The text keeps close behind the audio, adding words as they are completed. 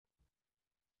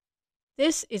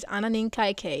This is Ananin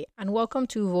Kaike, and welcome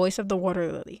to Voice of the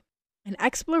Water Lily, an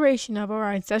exploration of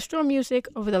our ancestral music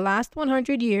over the last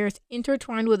 100 years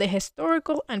intertwined with a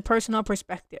historical and personal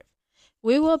perspective.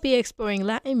 We will be exploring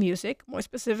Latin music, more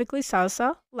specifically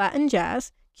salsa, Latin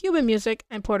jazz, Cuban music,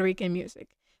 and Puerto Rican music.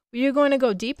 We are going to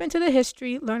go deep into the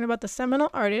history, learn about the seminal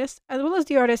artists, as well as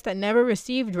the artists that never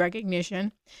received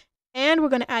recognition, and we're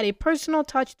going to add a personal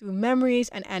touch through memories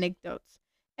and anecdotes.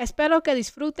 Espero que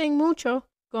disfruten mucho,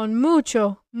 con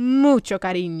mucho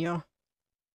cariño.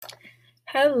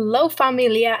 Hello,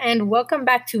 familia, and welcome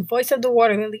back to Voice of the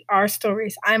Water Lily, Our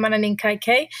Stories. I'm Ananin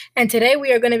Kaike, and today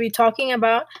we are going to be talking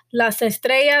about Las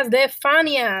Estrellas de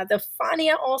Fania, the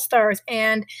Fania All-Stars,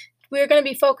 and we're going to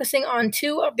be focusing on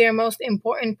two of their most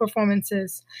important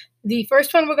performances. The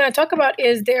first one we're going to talk about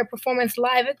is their performance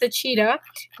live at the Cheetah,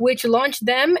 which launched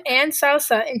them and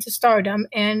salsa into stardom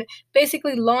and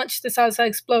basically launched the salsa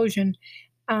explosion.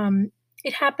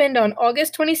 It happened on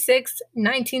August 26,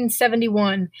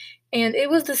 1971, and it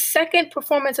was the second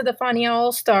performance of the Fania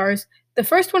All-Stars. The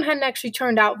first one hadn't actually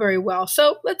turned out very well,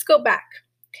 so let's go back.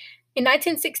 In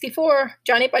 1964,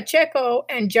 Johnny Pacheco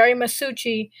and Jerry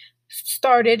Masucci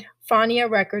started Fania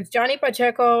Records. Johnny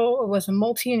Pacheco was a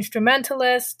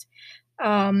multi-instrumentalist,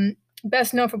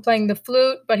 best known for playing the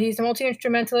flute, but he's a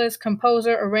multi-instrumentalist,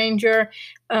 composer, arranger.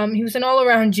 He was an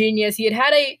all-around genius. He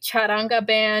had a charanga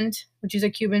band, which is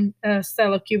a Cuban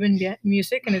style of Cuban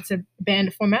music, and it's a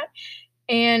band format.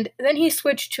 And then he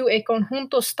switched to a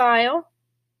conjunto style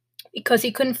because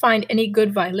he couldn't find any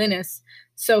good violinists.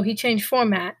 So he changed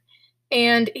format.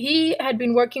 And he had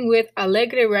been working with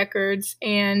Alegre Records,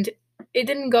 and it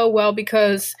didn't go well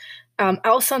because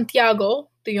Al Santiago,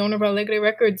 the owner of Alegre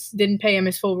Records, didn't pay him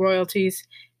his full royalties.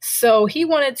 So he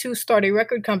wanted to start a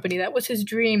record company. That was his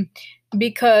dream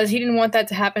because he didn't want that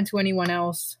to happen to anyone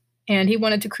else. And he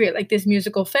wanted to create like this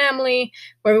musical family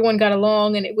where everyone got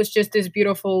along, and it was just this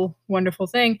beautiful, wonderful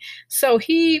thing. So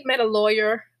he met a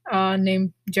lawyer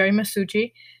named Jerry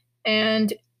Masucci,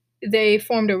 and they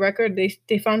formed a record.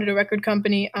 They founded a record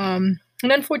company.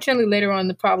 And unfortunately, later on,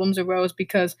 the problems arose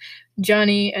because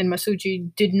Johnny and Masucci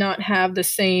did not have the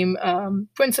same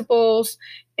principles,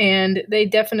 and they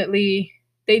definitely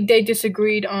they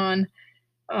disagreed on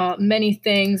many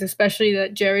things, especially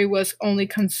that Jerry was only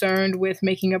concerned with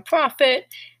making a profit,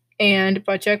 and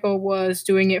Pacheco was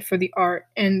doing it for the art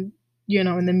and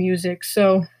and the music.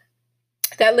 So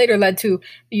that later led to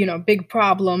big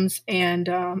problems and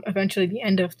eventually the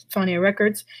end of Fania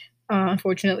Records.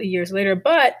 Unfortunately, years later,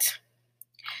 but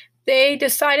they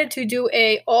decided to do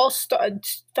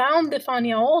found the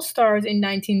Fania All Stars in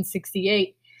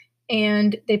 1968,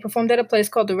 and they performed at a place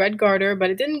called the Red Garter, but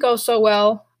it didn't go so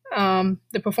well.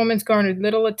 The performance garnered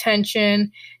little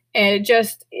attention, and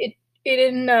it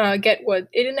didn't get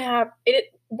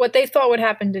what they thought would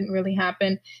happen didn't really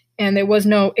happen, and there was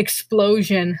no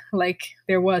explosion like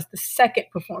there was the second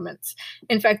performance.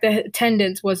 In fact, the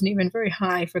attendance wasn't even very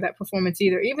high for that performance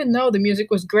either, even though the music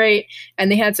was great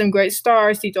and they had some great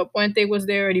stars. Tito Puente was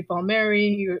there, Eddie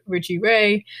Palmieri, Richie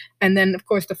Ray, and then of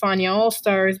course the Fania All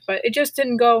Stars, but it just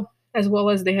didn't go as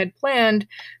well as they had planned.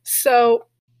 So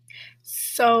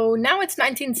now it's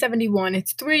 1971.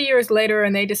 It's 3 years later,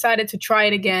 and they decided to try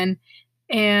it again.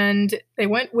 And they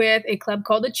went with a club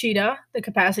called the Cheetah. The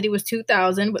capacity was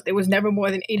 2,000, but there was never more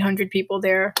than 800 people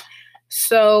there.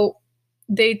 So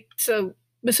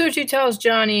Masucci tells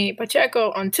Johnny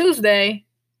Pacheco on Tuesday,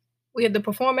 we had the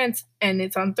performance, and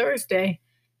it's on Thursday. And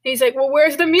he's like, well,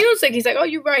 where's the music? He's like, oh,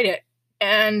 you write it.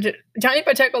 And Johnny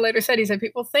Pacheco later said,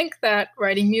 people think that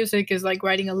writing music is like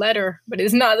writing a letter, but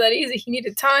it's not that easy. He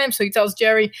needed time. So he tells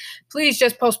Jerry, please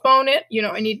just postpone it.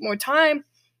 I need more time.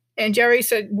 And Jerry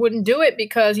said wouldn't do it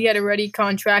because he had already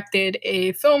contracted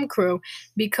a film crew,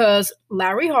 because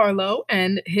Larry Harlow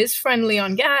and his friend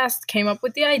Leon Gast came up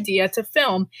with the idea to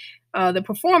film the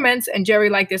performance, and Jerry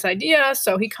liked this idea,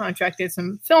 so he contracted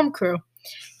some film crew.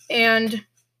 And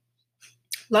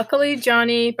luckily,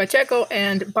 Johnny Pacheco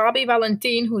and Bobby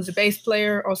Valentin, who's a bass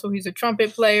player, also he's a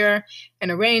trumpet player, an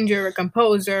arranger, a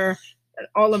composer,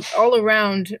 all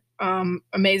around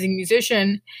amazing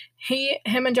musician.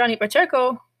 Him and Johnny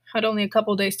Pacheco had only a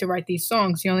couple days to write these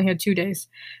songs. He only had 2 days,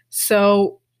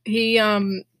 so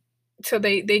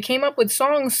they came up with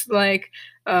songs like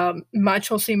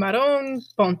Macho Cimarron,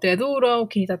 Ponte Duro,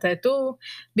 Quítate Tú,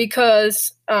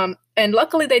 because and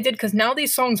luckily they did, because now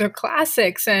these songs are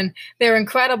classics and they're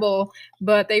incredible.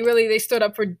 But they stood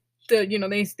up for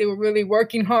they were really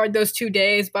working hard those 2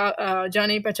 days. But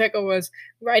Johnny Pacheco was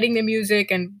writing the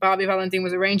music and Bobby Valentin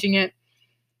was arranging it.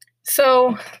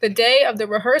 So the day of the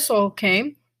rehearsal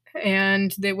came,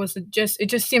 and it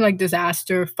just seemed like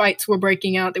disaster. Fights were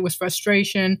breaking out. There was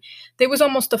frustration. There was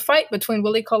almost a fight between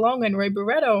Willie Colon and Ray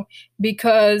Barretto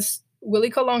because Willie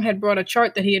Colon had brought a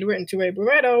chart that he had written to Ray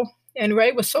Barretto, and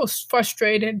Ray was so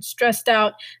frustrated, stressed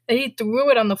out, that he threw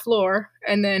it on the floor.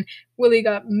 And then Willie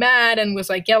got mad and was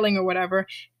like yelling or whatever.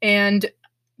 And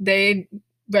Ray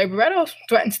Barretto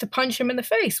threatens to punch him in the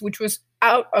face, which was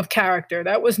out of character.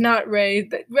 That was not Ray.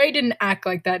 Ray didn't act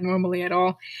like that normally at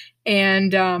all.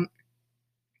 And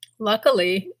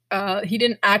luckily, he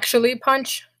didn't actually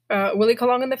punch Willie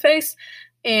Colon in the face.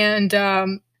 And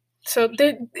so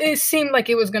it seemed like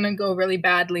it was going to go really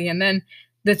badly. And then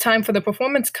the time for the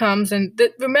performance comes. And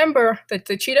remember that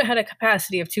the Cheetah had a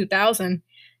capacity of 2,000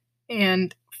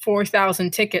 and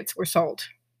 4,000 tickets were sold.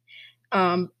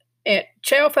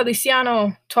 Cheo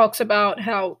Feliciano talks about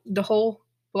how the whole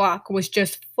block was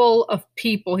just full of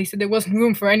people. He said there wasn't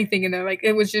room for anything in there. Like,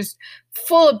 it was just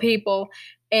full of people.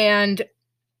 And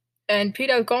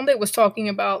Peter El Conde was talking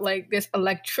about like this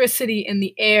electricity in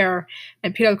the air.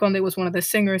 And Peter El Conde was one of the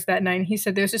singers that night. And he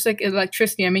said there's just like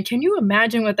electricity. I mean, can you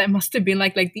imagine what that must have been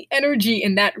like? Like, the energy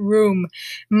in that room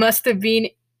must have been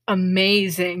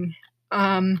amazing.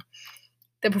 The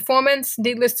performance,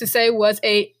 needless to say, was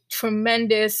a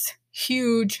tremendous,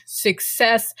 huge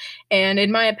success, and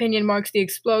in my opinion marks the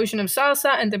explosion of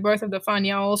salsa and the birth of the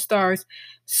Fania All-Stars.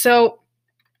 So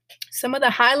some of the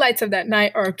highlights of that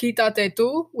night are Quítate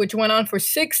Tú, which went on for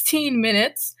 16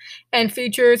 minutes and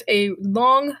features a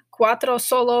long cuatro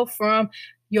solo from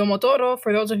Yomo Toro.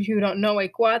 For those of you who don't know, a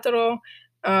cuatro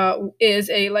is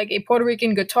a Puerto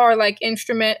Rican guitar-like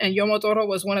instrument, and Yomo Toro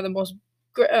was one of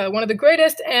the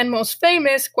greatest and most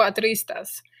famous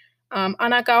cuatristas.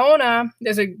 Anacaona,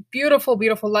 there's a beautiful,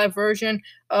 beautiful live version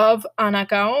of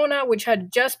Anacaona, which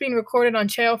had just been recorded on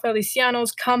Cheo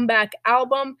Feliciano's comeback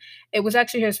album. It was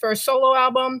actually his first solo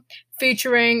album,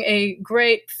 featuring a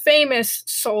great, famous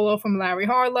solo from Larry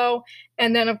Harlow.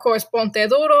 And then, of course, Ponte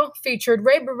Duro featured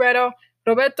Ray Barretto,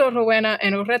 Roberto Rowena,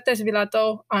 and Urrete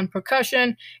Vilato on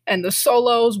percussion, and the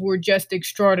solos were just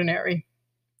extraordinary.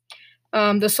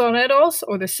 The soneros,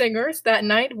 or the singers, that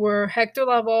night were Hector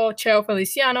Lavoe, Cheo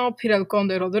Feliciano, Peter El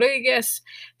Conde Rodriguez,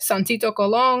 Santito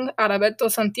Colon, Araberto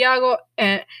Santiago,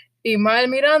 and Imael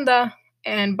Miranda,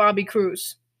 and Bobby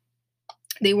Cruz.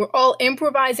 They were all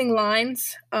improvising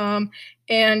lines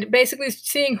and basically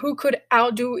seeing who could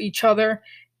outdo each other,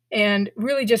 and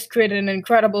really just created an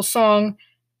incredible song.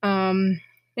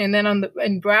 And then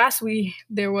in brass,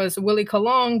 there was Willie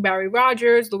Colon, Barry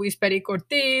Rogers, Luis Perico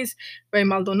Ortiz, Ray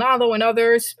Maldonado, and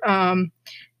others. And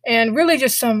really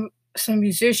just some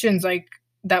musicians like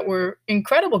that were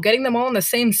incredible. Getting them all on the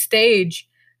same stage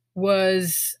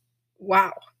was,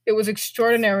 wow. It was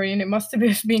extraordinary, and it must have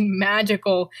been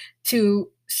magical to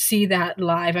see that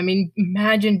live. I mean,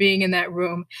 imagine being in that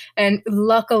room. And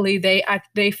luckily,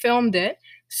 they filmed it.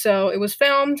 So it was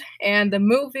filmed, and the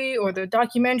movie or the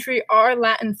documentary Our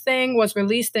Latin Thing was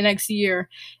released the next year.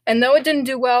 And though it didn't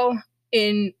do well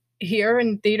here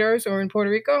in theaters or in Puerto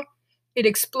Rico, it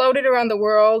exploded around the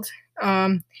world.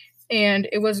 And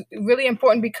it was really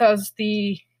important because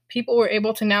the people were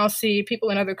able to now see, people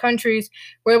in other countries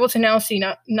were able to now see,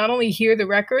 not only hear the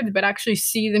records, but actually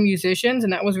see the musicians.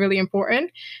 And that was really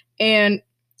important. And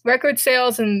record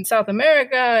sales in South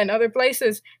America and other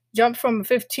places jumped from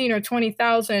 15 or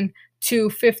 20,000 to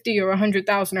 50 or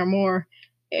 100,000 or more.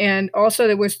 And also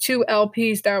there was 2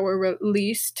 LPs that were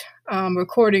released,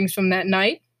 recordings from that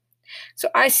night. So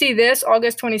I see this,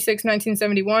 August 26,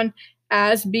 1971,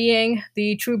 as being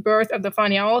the true birth of the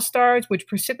Fania All-Stars, which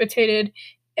precipitated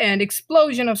an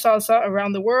explosion of salsa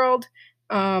around the world,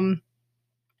 and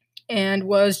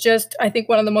was just, I think,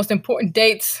 one of the most important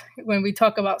dates when we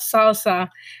talk about salsa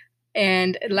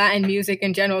and Latin music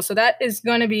in general. So that is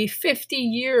going to be 50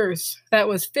 years. That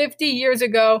was 50 years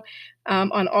ago,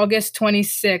 on August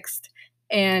 26th.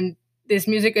 And this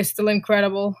music is still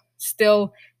incredible,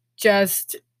 still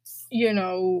just,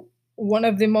 one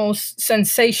of the most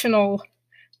sensational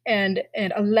and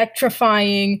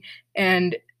electrifying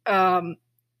and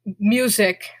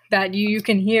music that you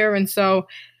can hear. And so,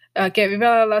 Que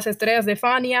Viva las Estrellas de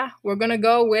Fania, we're going to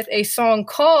go with a song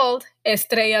called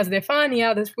Estrellas de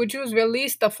Fania, which was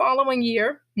released the following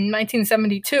year, in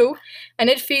 1972, and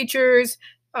it features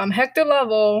Hector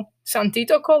Lavoe,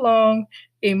 Santito Colon,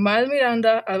 Imael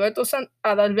Miranda,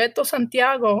 Adalberto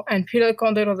Santiago, and Peter El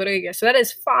Conde Rodriguez. So that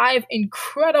is 5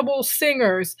 incredible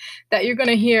singers that you're going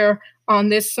to hear on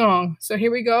this song. So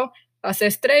here we go, Las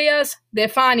Estrellas de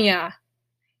Fania.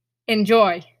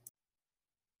 Enjoy.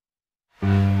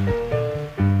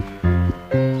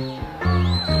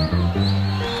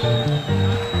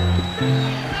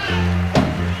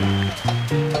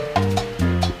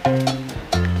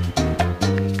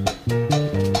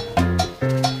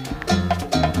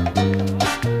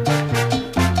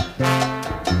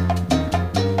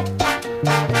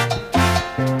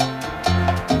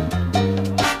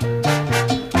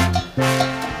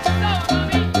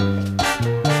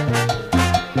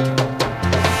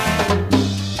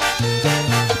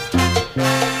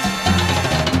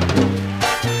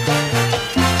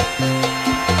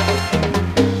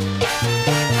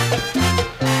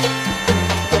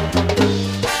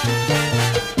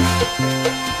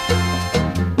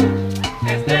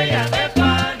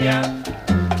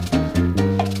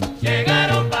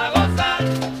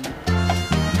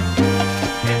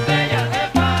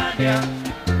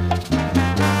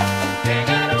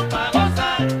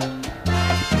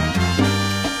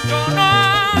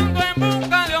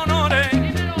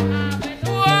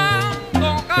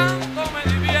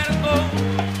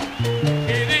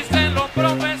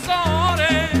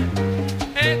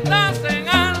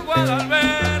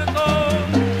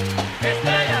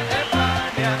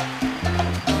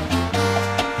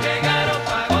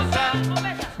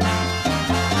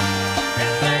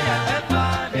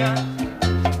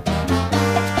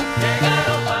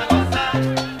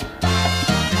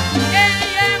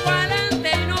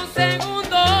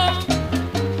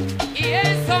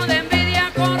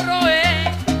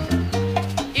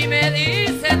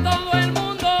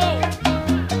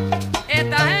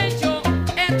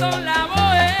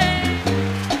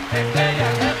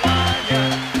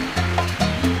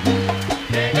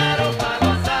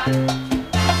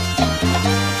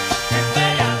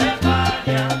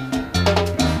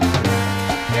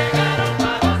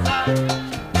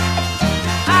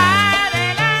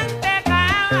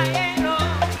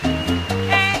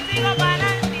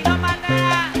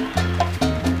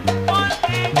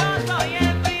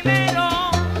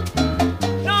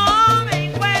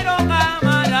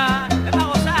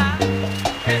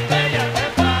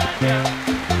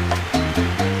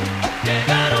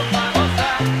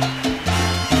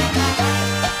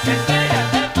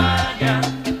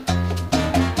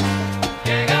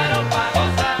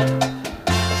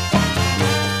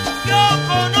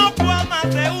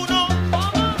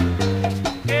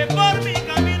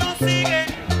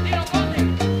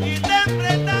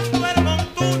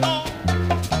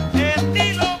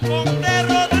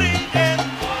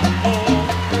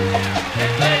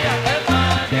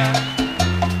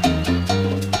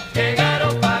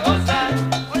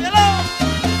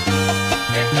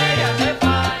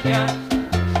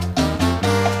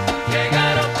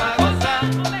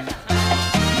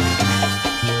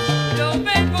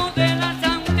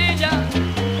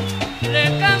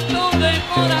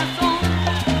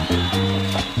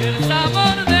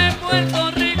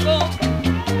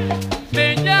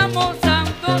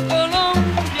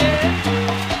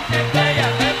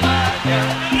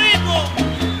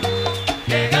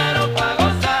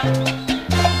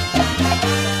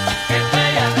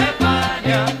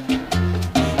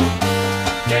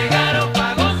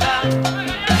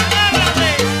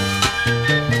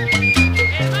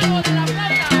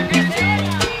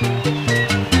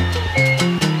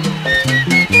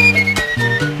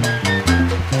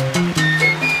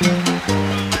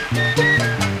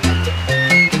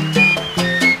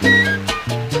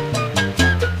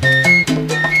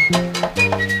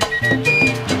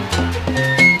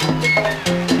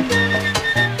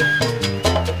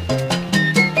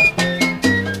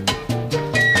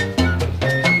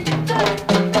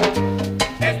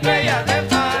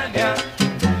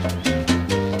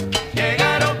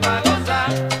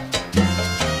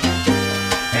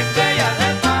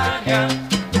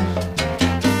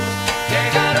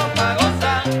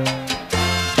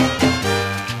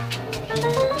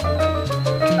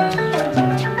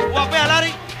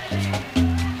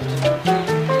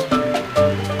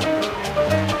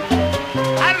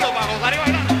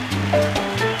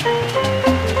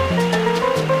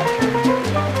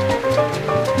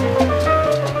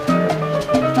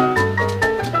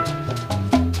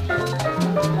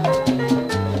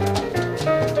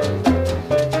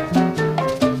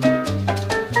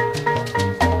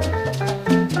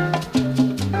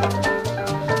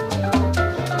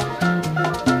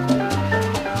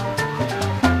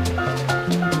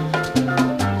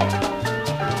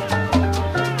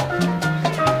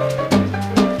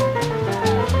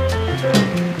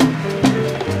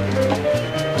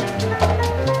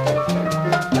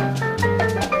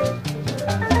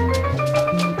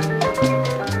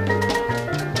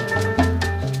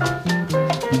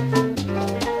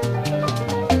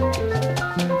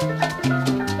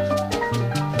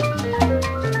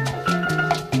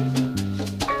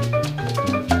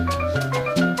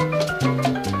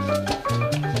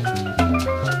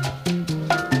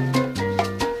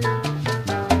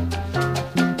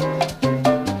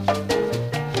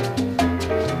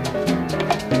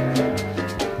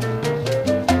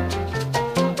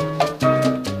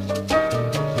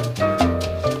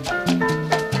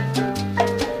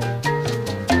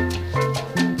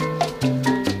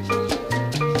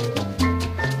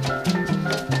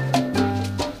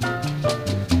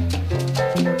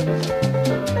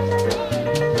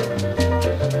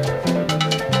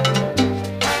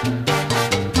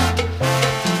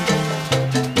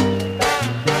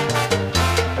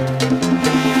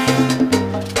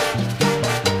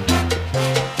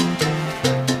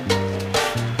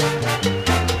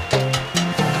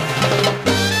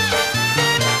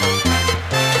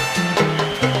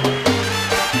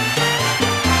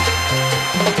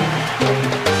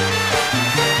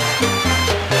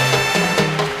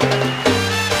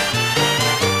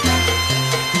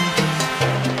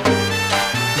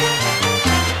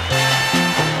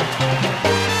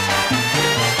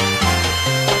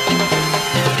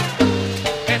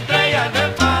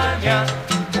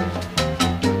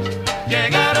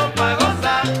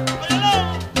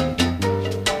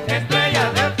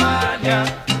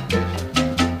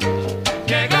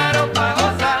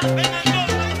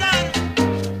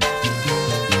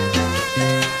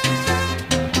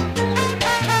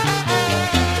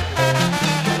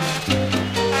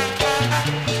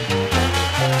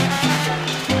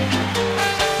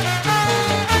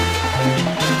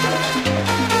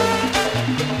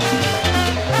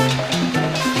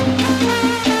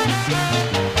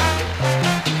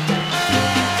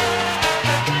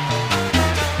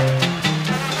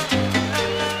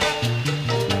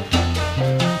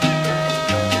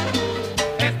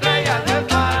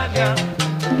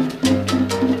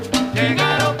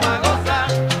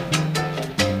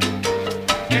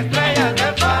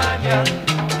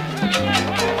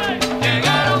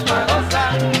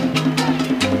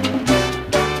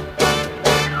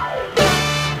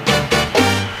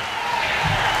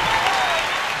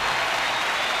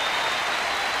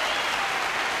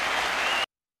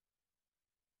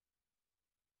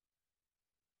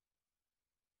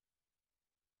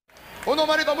 Un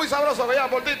numerito muy sabroso que lleva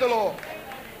por título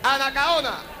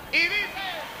Anacaona. Y dice...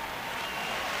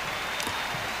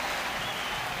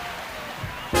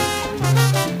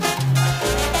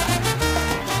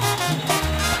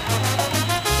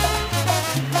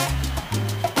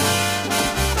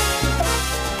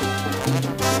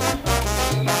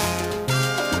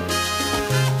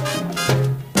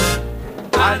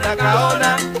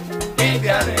 Anacaona,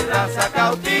 india de raza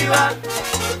cautiva,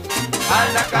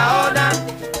 Anacaona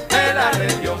de la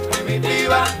región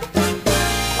primitiva.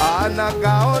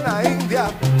 Anacaona, india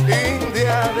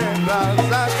de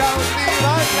raza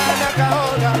cautiva,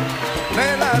 Anacaona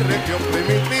de la región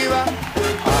primitiva.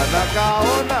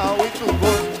 Anacaona, oí tu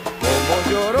voz, como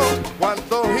lloró,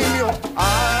 cuánto gimió.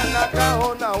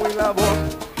 Anacaona, oí la voz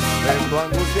de tu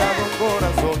angustiado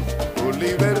corazón. Tu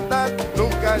libertad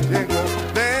nunca llegó.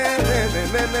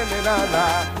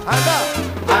 Anda.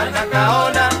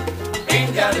 Anacaona,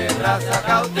 india de raza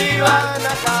cautiva,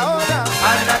 Anacaona,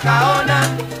 Anacaona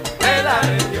de la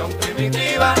región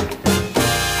primitiva.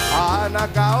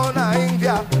 Anacaona,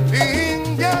 india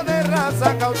de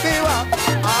raza cautiva.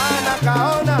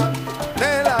 Anacaona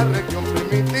de la región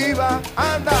primitiva.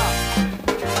 Anda.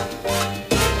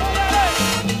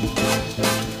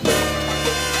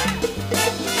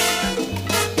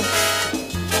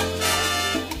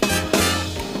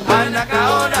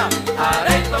 Anacaona,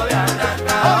 aresto de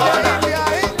Anacaona.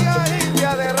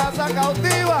 India de raza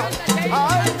cautiva,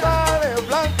 alta de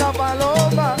blanca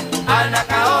paloma.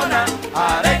 Anacaona,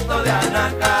 aresto de Todo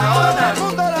Anacaona. el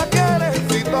mundo la quiere,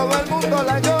 si todo el mundo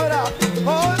la llora.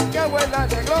 ¡Oh, qué buena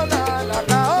negrona,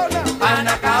 Anacaona!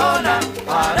 Anacaona,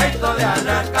 aresto de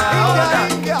Anacaona.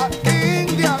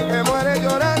 India que muere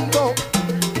llorando,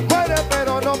 muere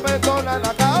pero no perdona,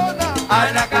 Anacaona.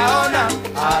 Anacaona,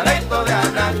 aresto de Si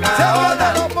alguien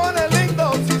Anacaona. te lo pone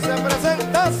lindo, si se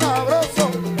presenta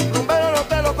sabroso, rumbero no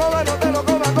te lo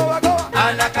coma, coba.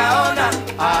 Anacaona,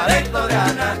 aresto de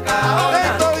Anacaona.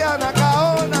 Esto de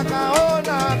Anacaona,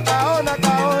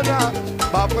 Caona,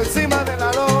 va por encima de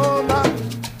la loma.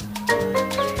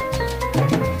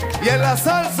 Y en la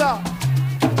salsa,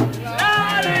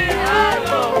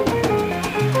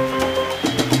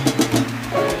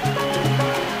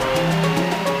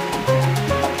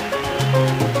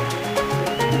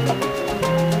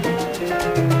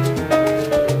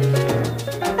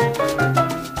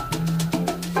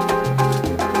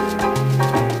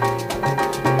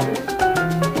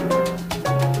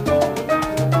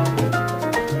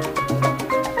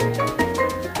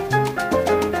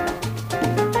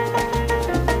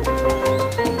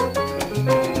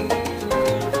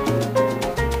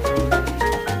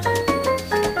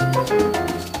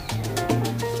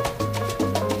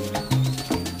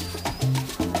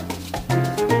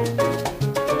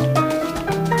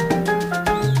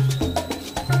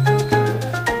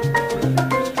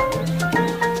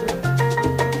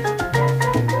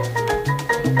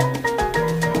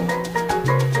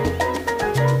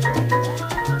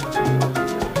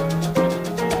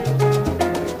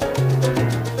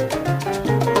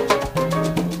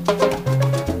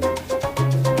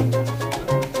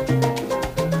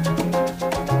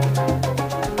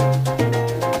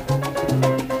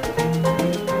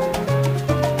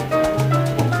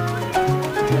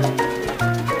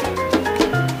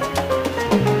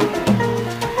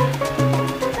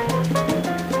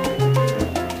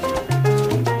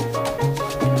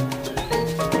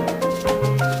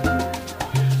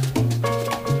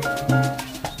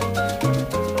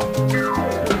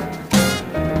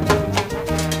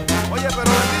 oye,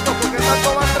 pero bendito, ¿por qué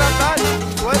tanto va a tratar?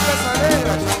 Suelta esa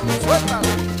negra, suéltala.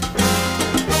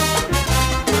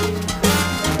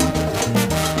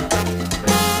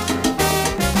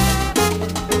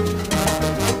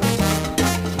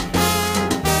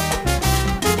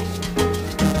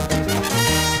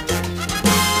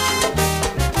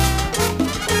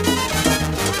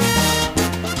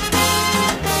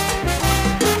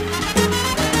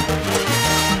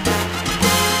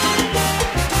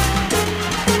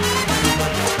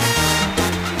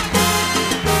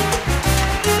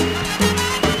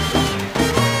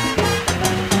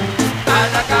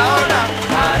 Anacaona,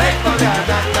 aresto de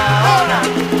Anacaona.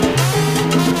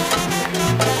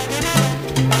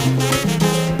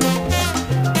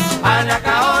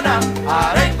 Anacaona,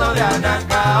 aresto de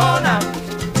Anacaona.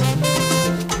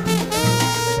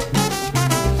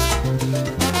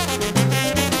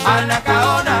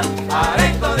 Anacaona,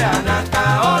 aresto de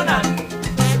Anacaona.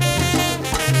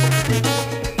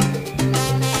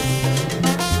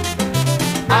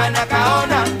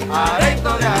 Anacaona,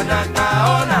 aresto de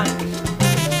Anacaona.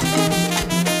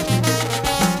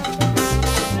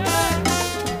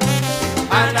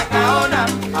 Anacaona,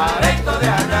 aresto de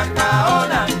Anacaona.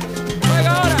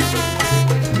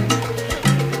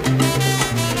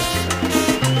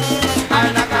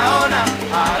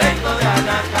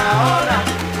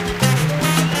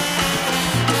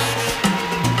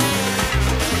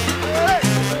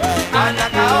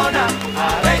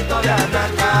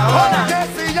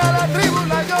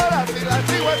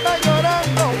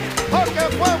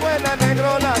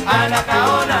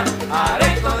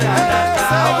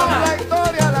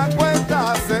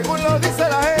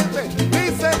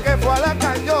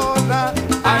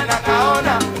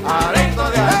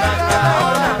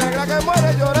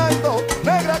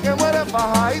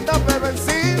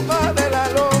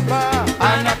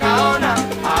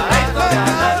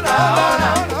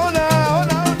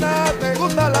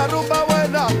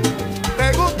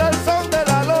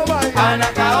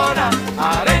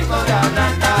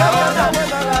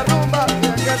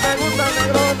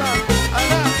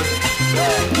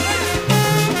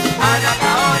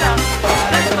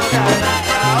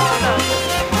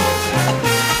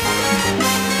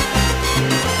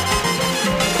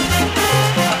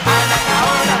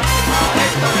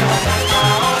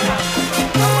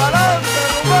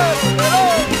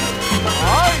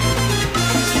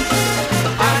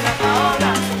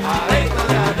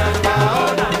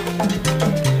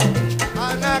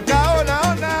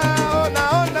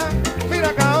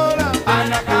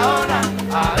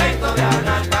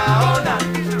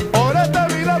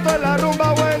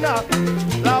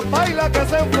 la baila que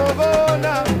se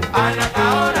enfogona.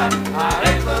 Anacaona,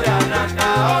 aresto de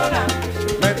Anacaona.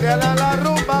 Métele a la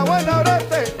rumba, buena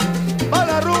orete, pa'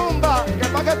 la rumba, que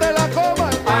pa' que te la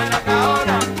coman.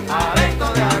 Anacaona,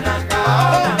 aresto de Anacaona.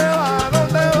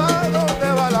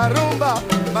 ¿Dónde va la rumba?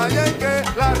 Vaya en que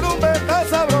la rumba está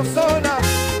sabrosona.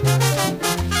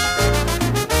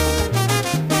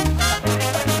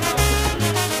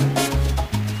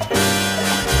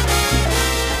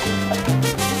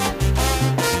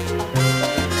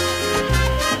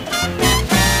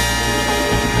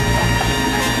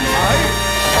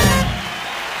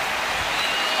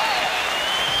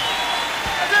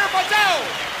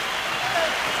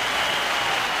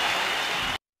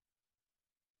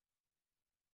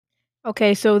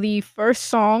 Okay, so the first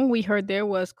song we heard there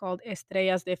was called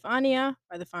Estrellas de Fania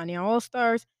by the Fania All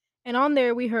Stars. And on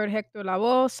there we heard Hector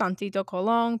Lavoe, Santito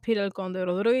Colon, Peter El Conde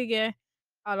Rodriguez,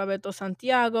 Alberto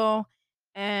Santiago,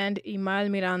 and Imal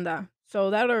Miranda. So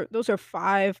those are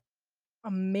five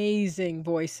amazing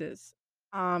voices.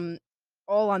 Um,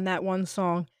 all on that one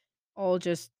song, all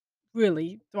just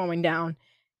really throwing down.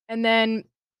 And then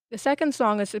the second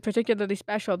song is particularly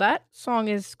special. That song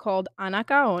is called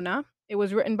Anacaona. It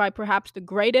was written by perhaps the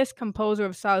greatest composer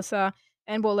of salsa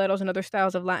and boleros and other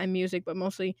styles of Latin music, but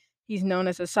mostly he's known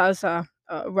as a salsa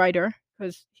writer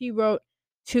because he wrote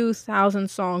 2,000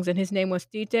 songs, and his name was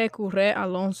Tite Curre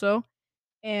Alonso.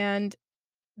 And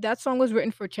that song was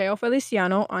written for Cheo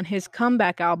Feliciano on his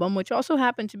comeback album, which also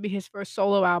happened to be his first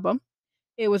solo album.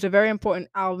 It was a very important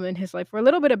album in his life. For a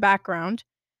little bit of background,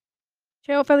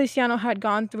 Cheo Feliciano had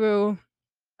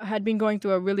been going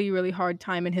through a really, really hard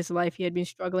time in his life. He had been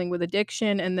struggling with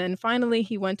addiction, and then finally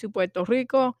he went to Puerto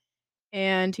Rico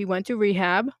and he went to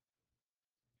rehab,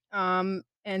 and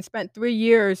spent 3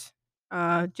 years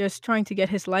just trying to get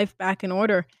his life back in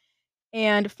order,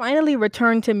 and finally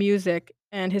returned to music.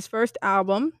 And his first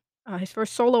album, his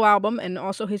first solo album, and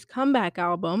also his comeback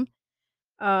album,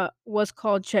 was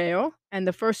called Cheo, and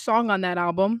the first song on that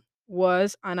album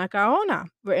was Anacaona,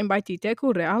 written by Tite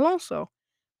Curre Alonso.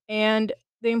 And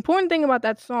the important thing about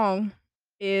that song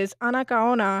is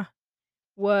Anacaona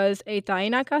was a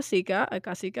Taína cacica. A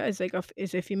cacica is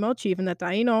is a female chief, and the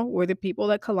Taíno were the people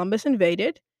that Columbus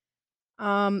invaded.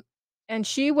 Um, and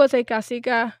she was a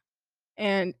cacica,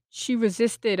 and she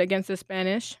resisted against the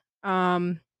Spanish.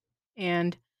 And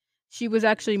she was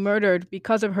actually murdered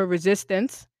because of her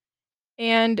resistance.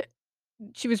 And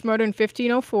she was murdered in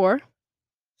 1504.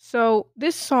 So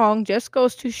this song just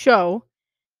goes to show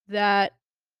that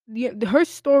her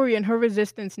story and her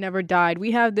resistance never died.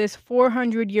 We have this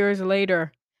 400 years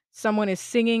later. Someone is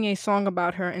singing a song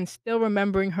about her and still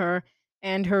remembering her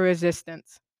and her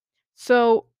resistance.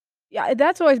 So, yeah,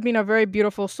 that's always been a very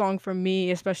beautiful song for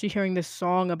me, especially hearing this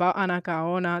song about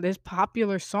Anacaona, this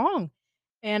popular song.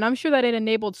 And I'm sure that it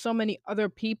enabled so many other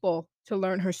people to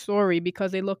learn her story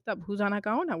because they looked up who's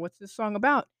Anacaona, what's this song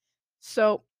about?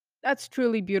 So that's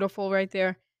truly beautiful right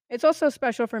there. It's also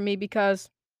special for me because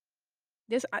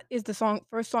this is the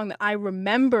first song that I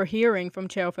remember hearing from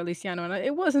Cheo Feliciano, and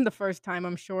it wasn't the first time,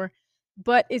 I'm sure,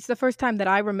 but it's the first time that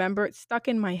I remember it stuck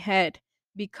in my head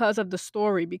because of the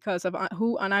story, because of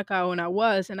who Anacaona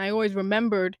was, and I always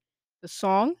remembered the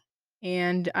song,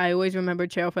 and I always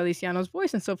remembered Cheo Feliciano's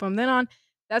voice, and so from then on,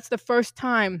 that's the first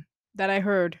time that I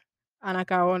heard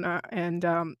Anacaona, and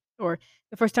or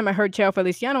the first time I heard Cheo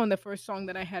Feliciano, and the first song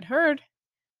that I had heard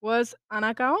was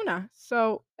Anacaona.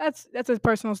 So that's a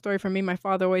personal story for me. My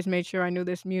father always made sure I knew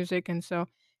this music, and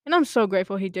I'm so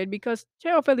grateful he did because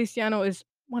Cheo Feliciano is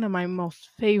one of my most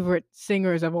favorite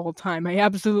singers of all time. I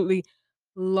absolutely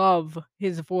love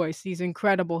his voice. He's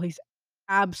incredible. He's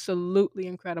absolutely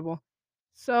incredible.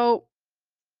 So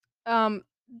um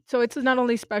so it's not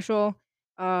only a special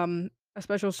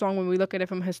song when we look at it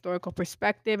from a historical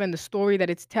perspective and the story that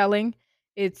it's telling.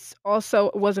 It's also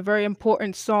was a very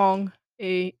important song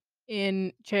a,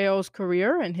 in Cheo's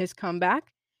career and his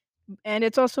comeback. And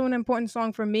it's also an important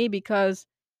song for me because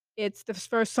it's the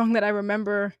first song that I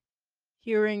remember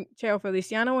hearing Cheo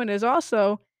Feliciano, and is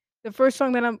also the first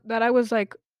song that I was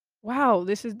like, wow,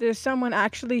 there's someone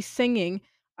actually singing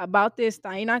about this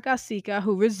Taina Cacica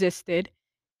who resisted,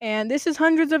 and this is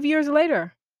hundreds of years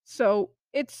later. So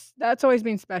that's always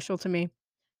been special to me.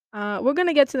 We're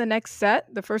gonna get to the next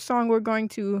set. The first song we're going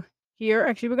to hear,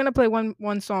 actually, we're gonna play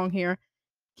one song here,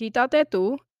 Quítate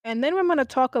tú, and then we're gonna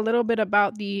talk a little bit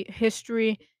about the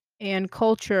history and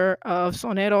culture of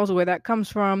soneros, where that comes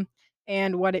from,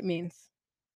 and what it means.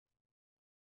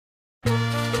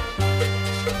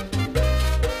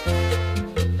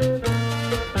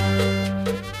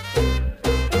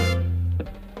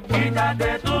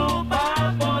 Quítate tú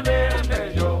pa'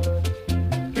 ponerme yo.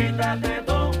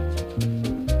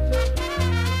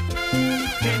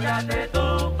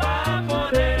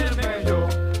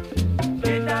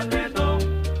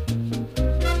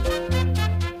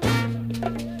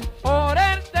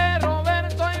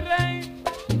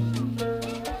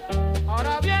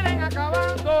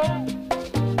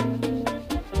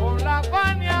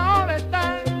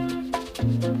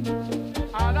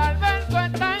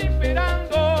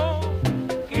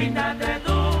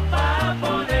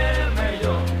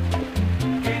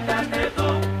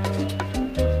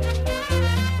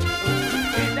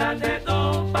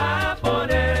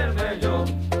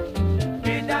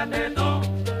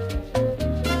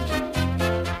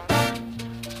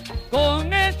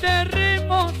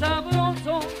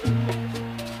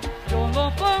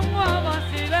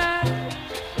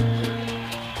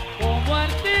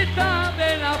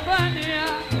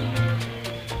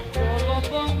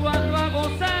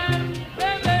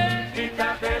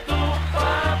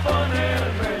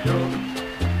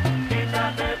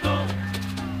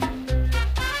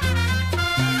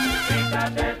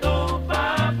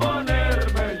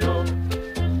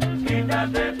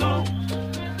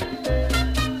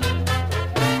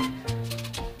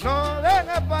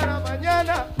 es para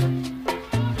mañana.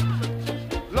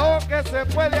 Lo que se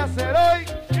puede hacer hoy,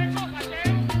 que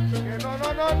no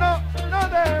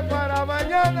deje para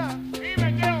mañana.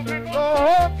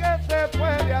 Lo que se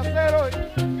puede hacer hoy,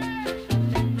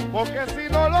 porque si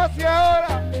no lo hace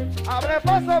ahora, abre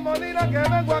paso Molina que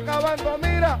vengo acabando,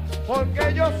 mira,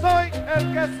 porque yo soy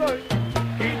el que soy.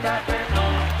 Quítate tú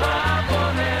pa'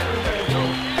 ponerme yo.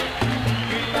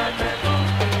 Quítate tú.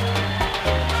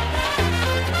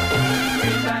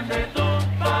 Quítate tú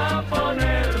pa'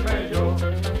 ponerme yo.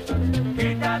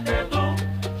 Quítate tú.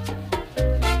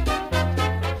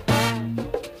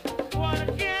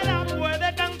 Cualquiera puede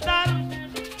cantar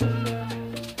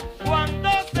cuando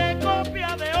se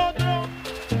copia de otro.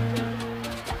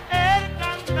 El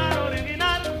cantar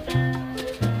original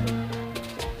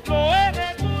lo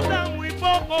ejecuta muy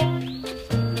poco.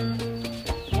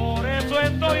 Por eso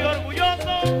estoy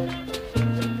orgulloso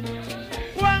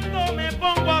cuando me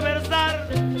pongo a versar.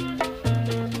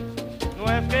 No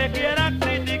es que quiera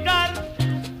criticar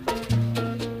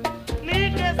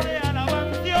ni que sea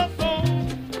alabancioso.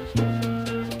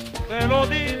 Te lo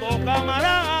digo,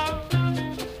 camarada,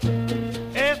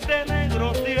 este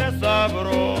negro sí es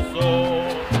sabroso.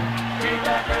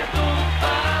 Quítate tú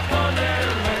pa'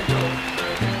 ponerme yo.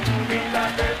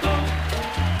 Quítate tú.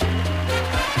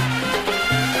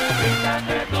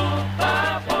 Quítate tú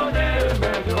pa'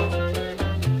 ponerme yo.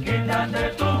 Quítate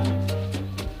tú.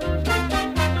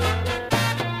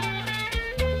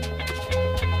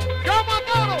 ¡Yo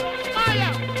Motoro! ¡Vaya!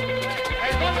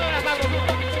 El tono de la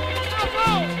sabrosura.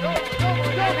 ¡Yo,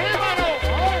 jíbaro!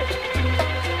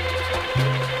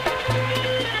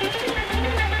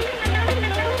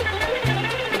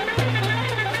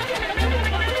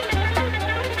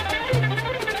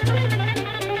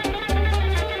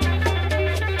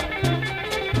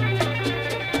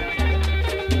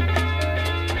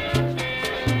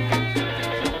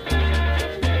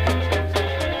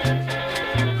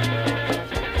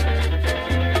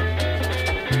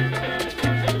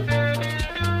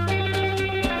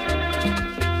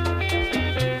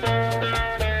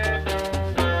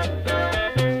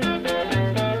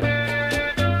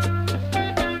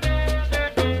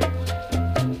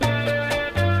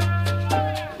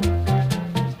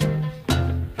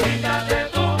 Quítate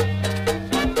tú.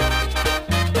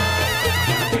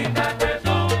 Quítate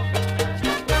tú.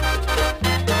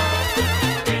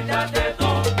 Quítate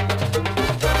tú.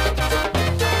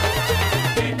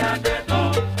 Quítate tú. Quítate tú.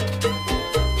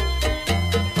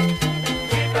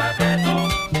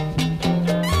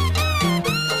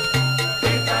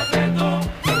 Quítate tú.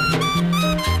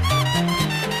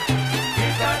 Quítate tú.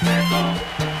 Quítate tú.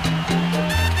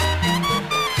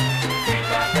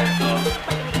 Quítate tú.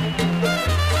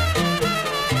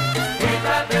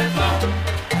 Quítate tú.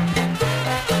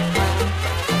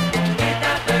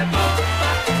 Quítate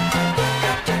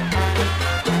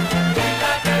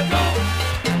tú.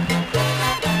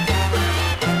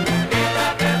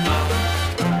 Quítate tú.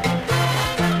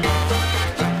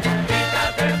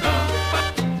 Quítate tú.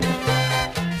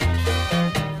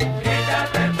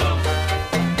 Quítate tú.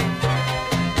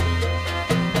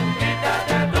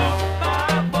 Quítate tú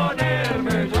pa'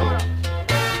 ponerme yo.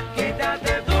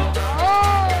 Quítate tú.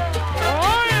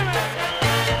 Óyeme.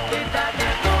 Quítate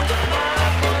tú pa'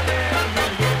 ponerme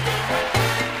yo.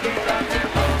 Quítate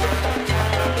tú.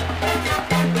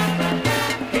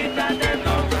 Quítate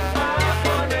tú pa'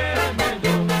 ponerme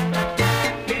yo.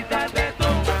 Quítate tú.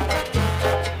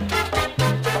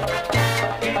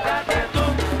 Quítate tú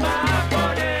pa'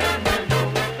 ponerme yo.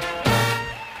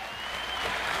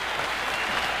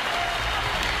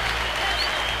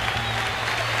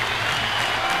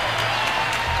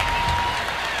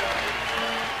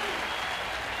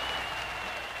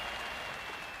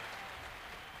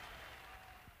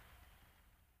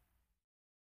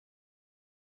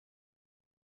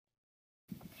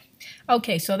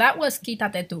 Okay, so that was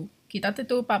Quítate tú. Quítate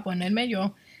tú pa' ponerme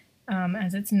yo,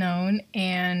 as it's known.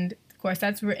 And of course,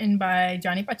 that's written by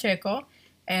Johnny Pacheco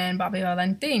and Bobby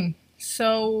Valentin.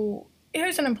 So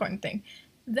here's an important thing.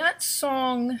 That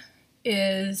song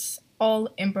is all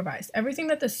improvised. Everything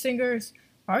that the singers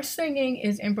are singing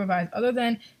is improvised, other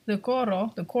than the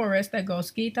coro, the chorus that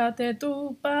goes Quítate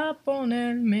tú pa'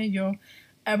 ponerme yo.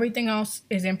 Everything else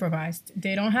is improvised.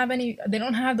 They don't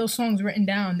have those songs written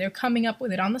down. They're coming up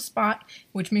with it on the spot,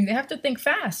 which means they have to think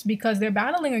fast because they're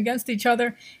battling against each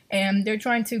other and they're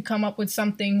trying to come up with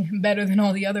something better than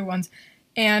all the other ones.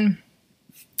 And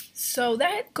so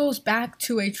that goes back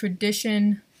to a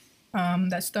tradition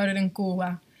that started in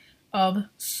Cuba of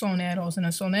soneros. And a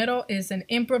sonero is an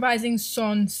improvising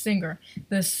son singer.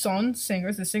 The son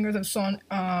singers, the singers of son,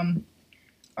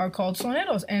 are called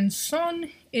soneros. And son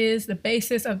is the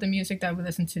basis of the music that we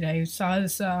listen today.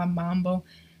 Salsa, mambo,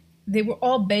 they were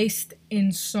all based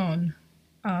in son.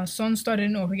 Son started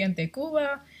in Oriente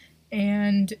Cuba,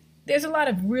 and there's a lot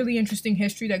of really interesting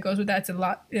history that goes with that.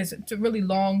 It's a really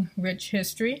long, rich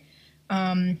history.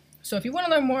 So if you want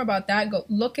to learn more about that, go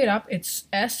look it up. It's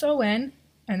S-O-N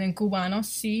and then Cubano,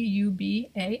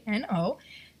 C-U-B-A-N-O.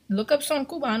 Look up Son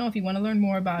Cubano if you want to learn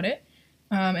more about it.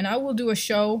 And I will do a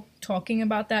show talking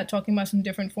about that, talking about some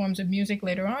different forms of music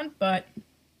later on. But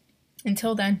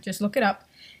until then, just look it up.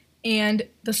 And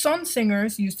the son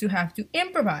singers used to have to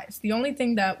improvise. The only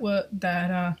thing that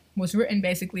was written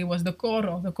basically was the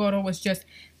coro. The coro was just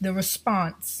the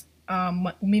response.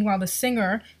 Meanwhile, the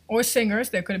singer or singers,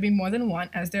 there could have been more than one,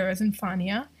 as there is in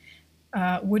Fania,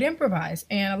 would improvise.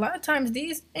 And a lot of times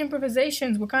these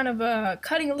improvisations were kind of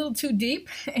cutting a little too deep,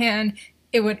 and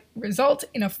it would result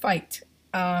in a fight.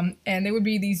 And there would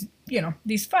be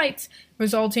these fights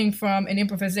resulting from an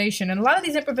improvisation. And a lot of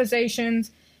these improvisations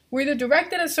were either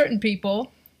directed at certain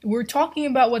people, we're talking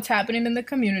about what's happening in the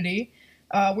community,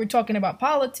 we're talking about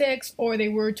politics, or they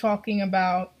were talking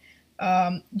about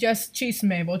just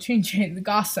chisme, bochinche, the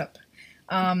gossip.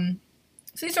 So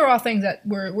these are all things that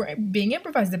were being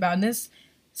improvised about in this.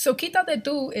 So Quítate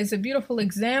Tú is a beautiful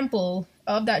example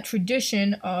of that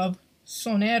tradition of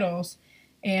soneros.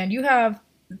 And you have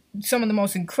some of the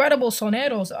most incredible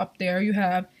soneros up there. You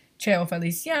have Cheo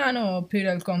Feliciano, Peter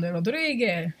El Conde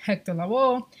Rodriguez, Hector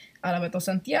Lavoe, Arabeto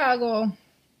Santiago,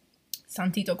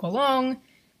 Santito Colón,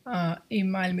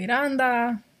 Imael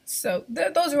Miranda. So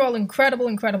those are all incredible,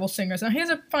 incredible singers. Now here's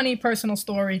a funny personal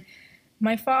story.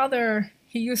 My father,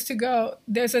 he used to go,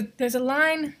 there's a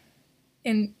line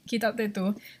in Quítate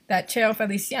Tú that Cheo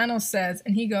Feliciano says,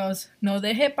 and he goes, no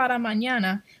deje para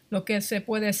mañana lo que se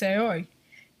puede hacer hoy,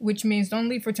 which means don't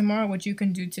leave for tomorrow what you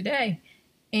can do today.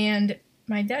 And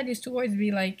my dad used to always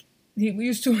be like,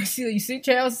 you see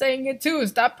Cheo saying it too,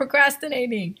 stop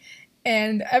procrastinating.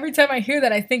 And every time I hear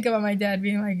that, I think about my dad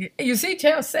being like, you see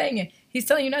Cheo saying it. He's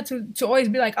telling you not to always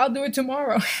be like, I'll do it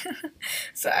tomorrow.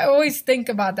 So I always think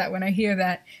about that when I hear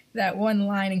that one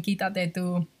line in Quítate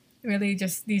Tú. Really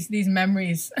just these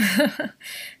memories.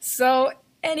 So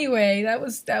anyway, that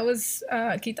was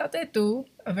Quítate Tú,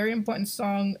 a very important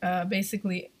song,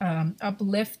 basically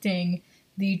uplifting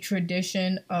the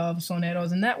tradition of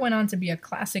soneros, and that went on to be a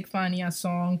classic Fania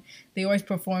song. They always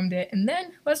performed it. And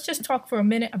then let's just talk for a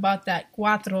minute about that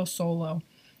cuatro solo.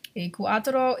 A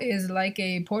cuatro is like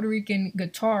a Puerto Rican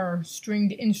guitar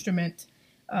stringed instrument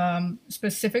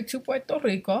specific to Puerto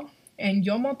Rico, and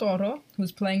Yomo Toro,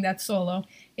 who's playing that solo,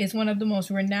 is one of the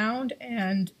most renowned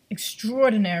and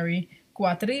extraordinary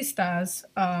cuatristas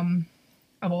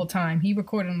of all time. He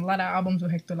recorded a lot of albums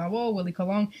with Hector Lavoe, Willie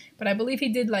Colon, but I believe he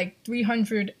did like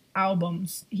 300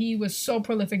 albums. He was so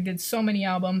prolific, did so many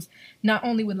albums, not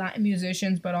only with Latin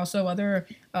musicians, but also other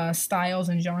styles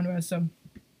and genres. So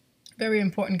very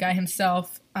important guy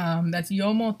himself. That's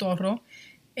Yomo Toro.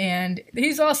 And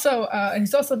he's also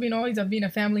been always been a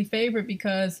family favorite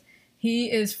because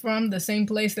he is from the same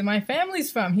place that my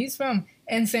family's from. He's from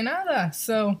Ensenada.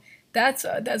 So that's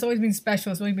always been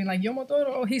special. It's always been like, Yomo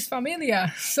Toro, he's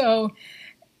familia. So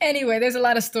anyway, there's a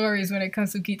lot of stories when it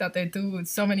comes to Quítate Tú, with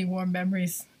so many warm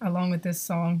memories along with this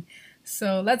song.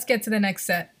 So let's get to the next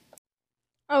set.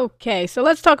 Okay, so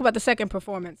let's talk about the second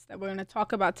performance that we're going to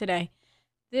talk about today.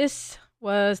 This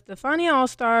was the Fania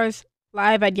All-Stars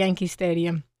live at Yankee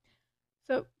Stadium.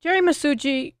 So Jerry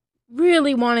Masucci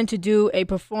really wanted to do a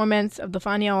performance of the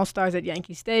Fania All-Stars at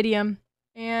Yankee Stadium,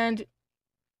 and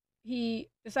he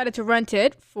decided to rent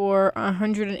it for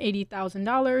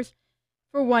 $180,000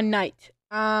 for one night.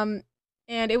 And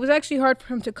it was actually hard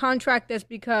for him to contract this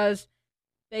because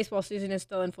baseball season is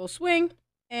still in full swing,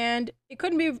 and it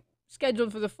couldn't be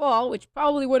scheduled for the fall, which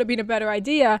probably would have been a better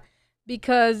idea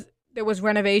because there was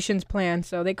renovations planned,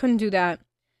 so they couldn't do that.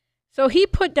 So he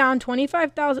put down a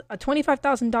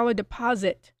 $25,000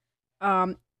 deposit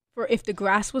for if the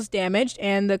grass was damaged,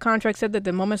 and the contract said that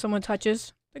the moment someone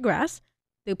touches the grass,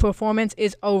 the performance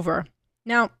is over.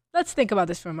 Now, let's think about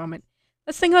this for a moment.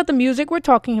 Let's think about the music we're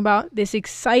talking about, this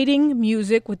exciting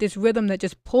music with this rhythm that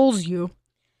just pulls you.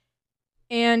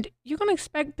 And you're going to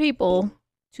expect people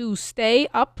to stay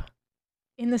up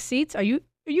in the seats? Are you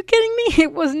kidding me?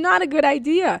 It was not a good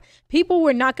idea. People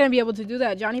were not going to be able to do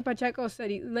that. Johnny Pacheco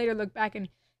said, he later looked back and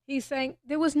he's saying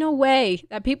there was no way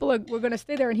that people were going to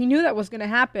stay there. And he knew that was going to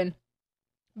happen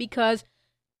because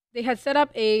they had set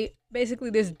up basically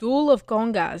this duel of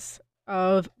congas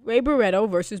of Ray Barretto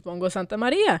versus Bongo Santa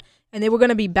Maria. And they were going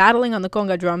to be battling on the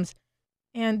conga drums.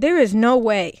 And there is no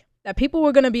way that people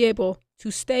were going to be able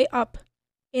to stay up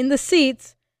in the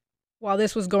seats while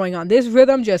this was going on. This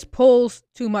rhythm just pulls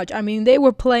too much. I mean, they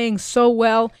were playing so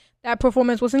well. That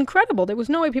performance was incredible. There was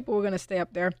no way people were going to stay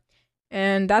up there.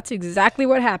 And that's exactly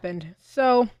what happened.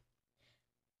 So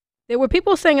there were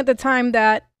people saying at the time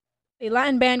that a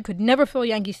Latin band could never fill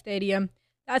Yankee Stadium.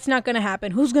 That's not going to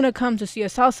happen. Who's going to come to see a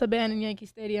salsa band in Yankee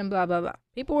Stadium? Blah, blah, blah.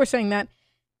 People were saying that.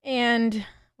 And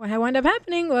what wound up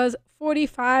happening was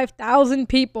 45,000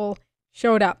 people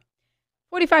showed up.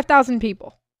 45,000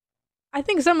 people. I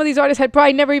think some of these artists had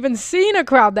probably never even seen a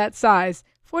crowd that size.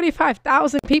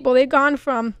 45,000 people. They've gone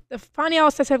from, the Fania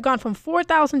All Stars have gone from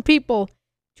 4,000 people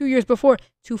 2 years before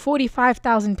to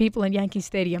 45,000 people in Yankee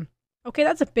Stadium. Okay,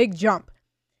 that's a big jump.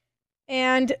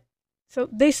 And so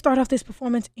they start off this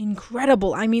performance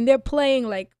incredible. I mean, they're playing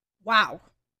like, wow.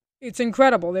 It's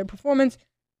incredible. Their performance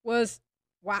was,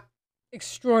 wow,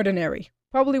 extraordinary.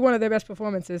 Probably one of their best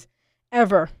performances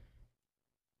ever.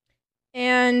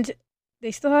 And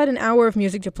they still had an hour of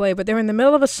music to play, but they're in the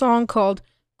middle of a song called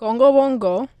Congo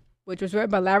Bongo, which was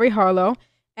written by Larry Harlow,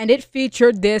 and it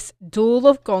featured this duel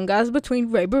of congas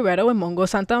between Ray Barretto and Mongo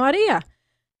Santamaria.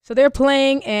 So they're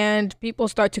playing, and people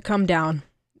start to come down.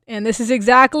 And this is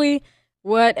exactly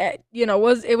what,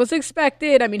 was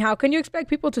expected. I mean, how can you expect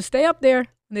people to stay up there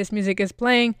when this music is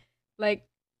playing? Like,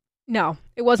 no,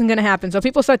 it wasn't going to happen. So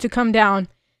people start to come down,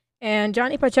 and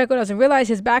Johnny Pacheco doesn't realize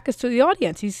his back is to the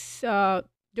audience. He's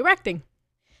directing.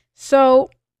 So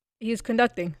he's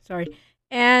conducting, sorry.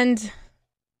 And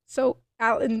so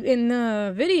in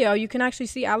the video, you can actually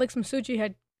see Alex Masucci,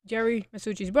 had Jerry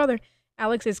Masucci's brother.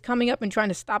 Alex is coming up and trying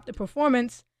to stop the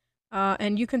performance.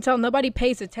 And you can tell nobody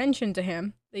pays attention to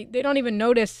him. They don't even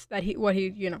notice that what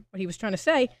he was trying to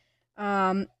say.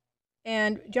 And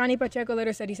Johnny Pacheco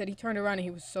later said he turned around and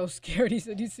he was so scared. He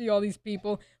said, you see all these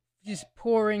people just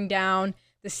pouring down.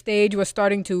 The stage was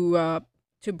starting to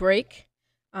break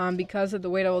because of the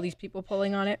weight of all these people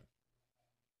pulling on it.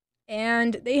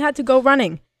 And they had to go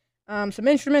running. Some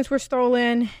instruments were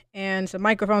stolen and some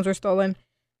microphones were stolen.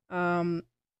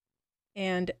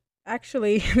 And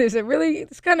actually,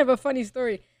 it's kind of a funny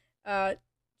story.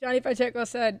 Johnny Pacheco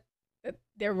said that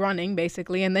they're running,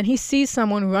 basically, and then he sees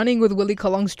someone running with Willie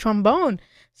Colon's trombone.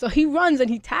 So he runs and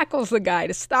he tackles the guy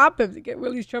to stop him, to get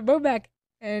Willie's trombone back.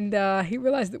 And he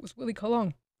realized it was Willie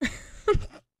Colon.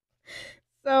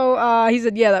 So he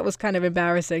said, yeah, that was kind of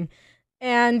embarrassing.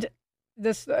 And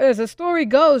as the story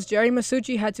goes, Jerry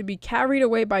Masucci had to be carried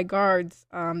away by guards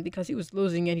because he was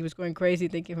losing it. He was going crazy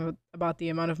thinking about the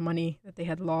amount of money that they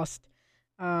had lost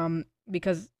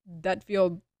because that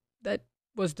field that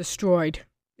was destroyed.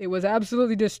 It was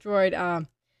absolutely destroyed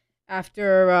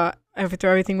after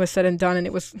everything was said and done,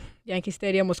 and Yankee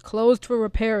Stadium was closed for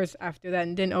repairs after that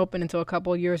and didn't open until a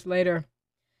couple years later.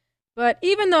 But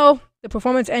even though the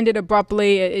performance ended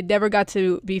abruptly, it never got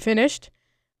to be finished.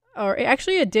 Or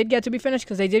actually, it did get to be finished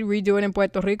because they did redo it in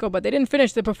Puerto Rico, but they didn't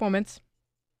finish the performance.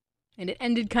 And it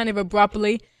ended kind of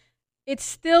abruptly. It's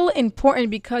still important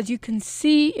because you can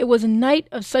see it was a night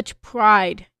of such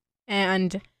pride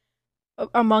and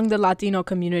among the Latino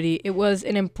community. It was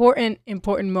an important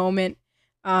moment.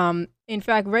 In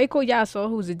fact, Ray Collazo,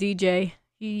 who's a DJ,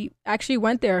 he actually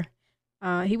went there.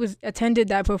 He attended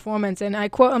that performance, and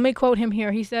let me quote him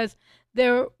here. He says,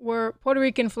 there were Puerto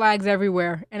Rican flags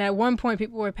everywhere, and at one point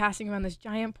people were passing around this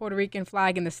giant Puerto Rican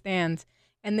flag in the stands,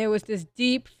 and there was this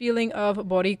deep feeling of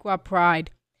Boricua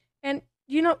pride. And,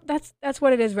 that's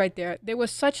what it is right there. There was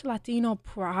such Latino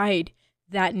pride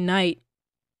that night.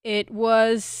 It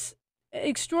was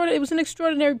extraordinary. It was an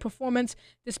extraordinary performance.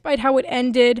 Despite how it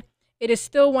ended, it is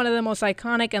still one of the most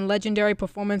iconic and legendary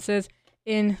performances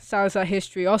in salsa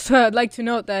history. Also, I'd like to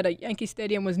note that Yankee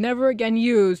Stadium was never again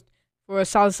used for a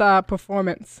salsa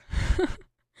performance.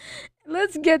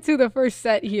 Let's get to the first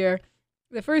set here.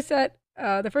 The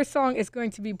first song is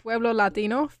going to be Pueblo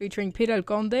Latino featuring Peter El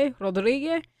Conde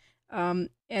Rodriguez. And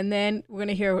then we're going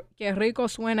to hear Que Rico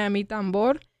Suena Mi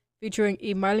Tambor featuring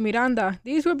Imal Miranda.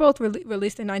 These were both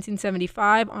released in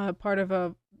 1975, part of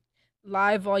a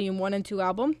live volume 1 and 2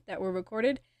 album that were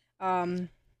recorded.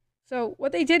 So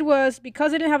what they did was,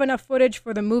 because they didn't have enough footage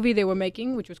for the movie they were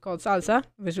making, which was called Salsa,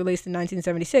 it was released in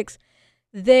 1976,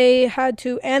 they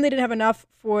didn't have enough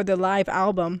for the live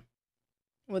album,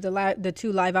 or the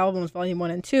 2 live albums, volume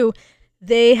 1 and 2,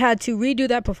 they had to redo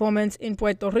that performance in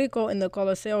Puerto Rico in the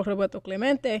Coliseo Roberto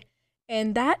Clemente,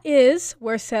 and that is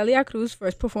where Celia Cruz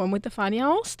first performed with the Fania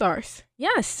All Stars.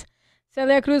 Yes,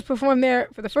 Celia Cruz performed there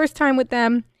for the first time with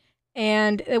them,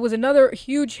 and it was another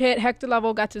huge hit. Hector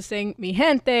Lavoe got to sing Mi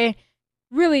Gente.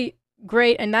 Really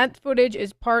great. And that footage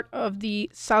is part of the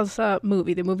Salsa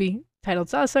movie, the movie titled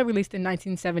Salsa, released in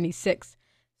 1976.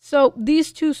 So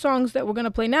these 2 songs that we're going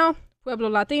to play now, Pueblo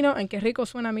Latino and Que Rico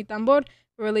Suena Mi Tambor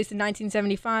were released in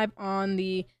 1975 on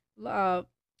the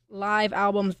live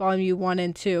albums Volume 1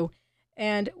 and 2.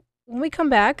 And when we come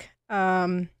back,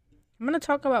 I'm going to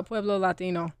talk about Pueblo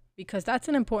Latino because that's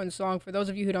an important song for those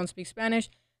of you who don't speak Spanish.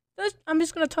 I'm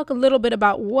just going to talk a little bit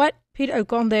about what Peter El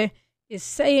Conde is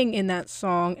saying in that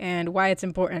song and why it's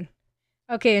important.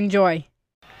 Okay, enjoy.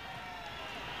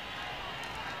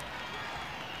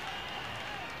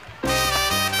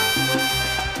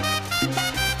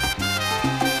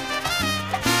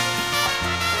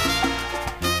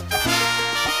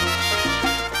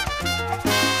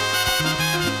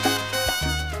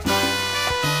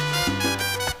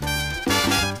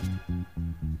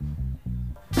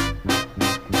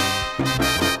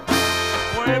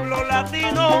 Pueblo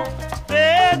latino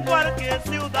de cualquier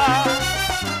ciudad,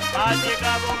 ha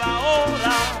llegado la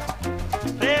hora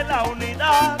de la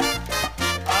unidad,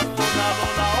 ha sonado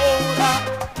la hora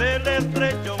del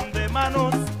estrechón de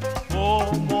manos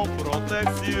como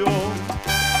protección.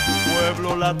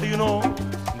 Pueblo latino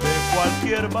de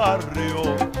cualquier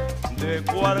barrio, de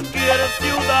cualquier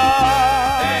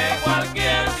ciudad,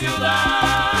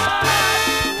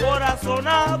 tu hora ha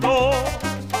sonado,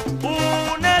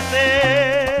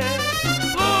 únete,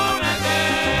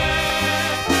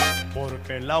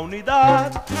 porque en la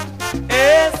unidad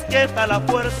es que está la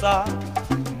fuerza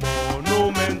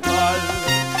monumental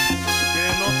que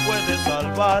nos puede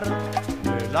salvar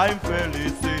de la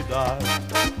infelicidad,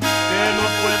 que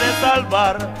nos puede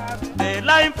salvar de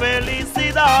la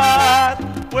infelicidad.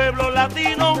 Pueblo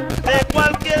latino de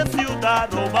cualquier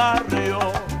ciudad o barrio,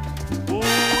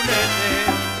 únete,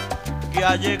 que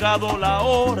ha llegado la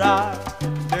hora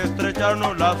de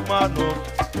estrecharnos las manos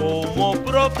como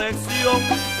protección,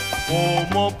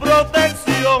 como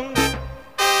protección.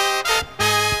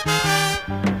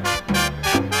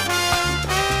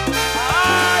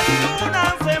 Ay,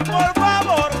 únanse por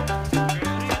favor,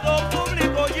 querido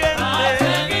público oyente. A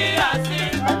seguir así,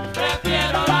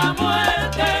 prefiero la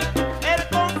muerte. El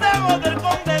consejo del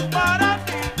conde es para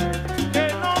ti, que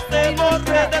no te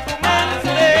borres de tu A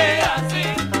seguir mente. así,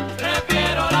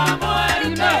 prefiero la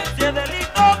muerte. Si es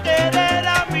delito querer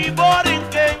a mi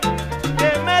borinquen,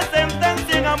 que me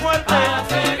sentencien a muerte. A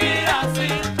seguir así,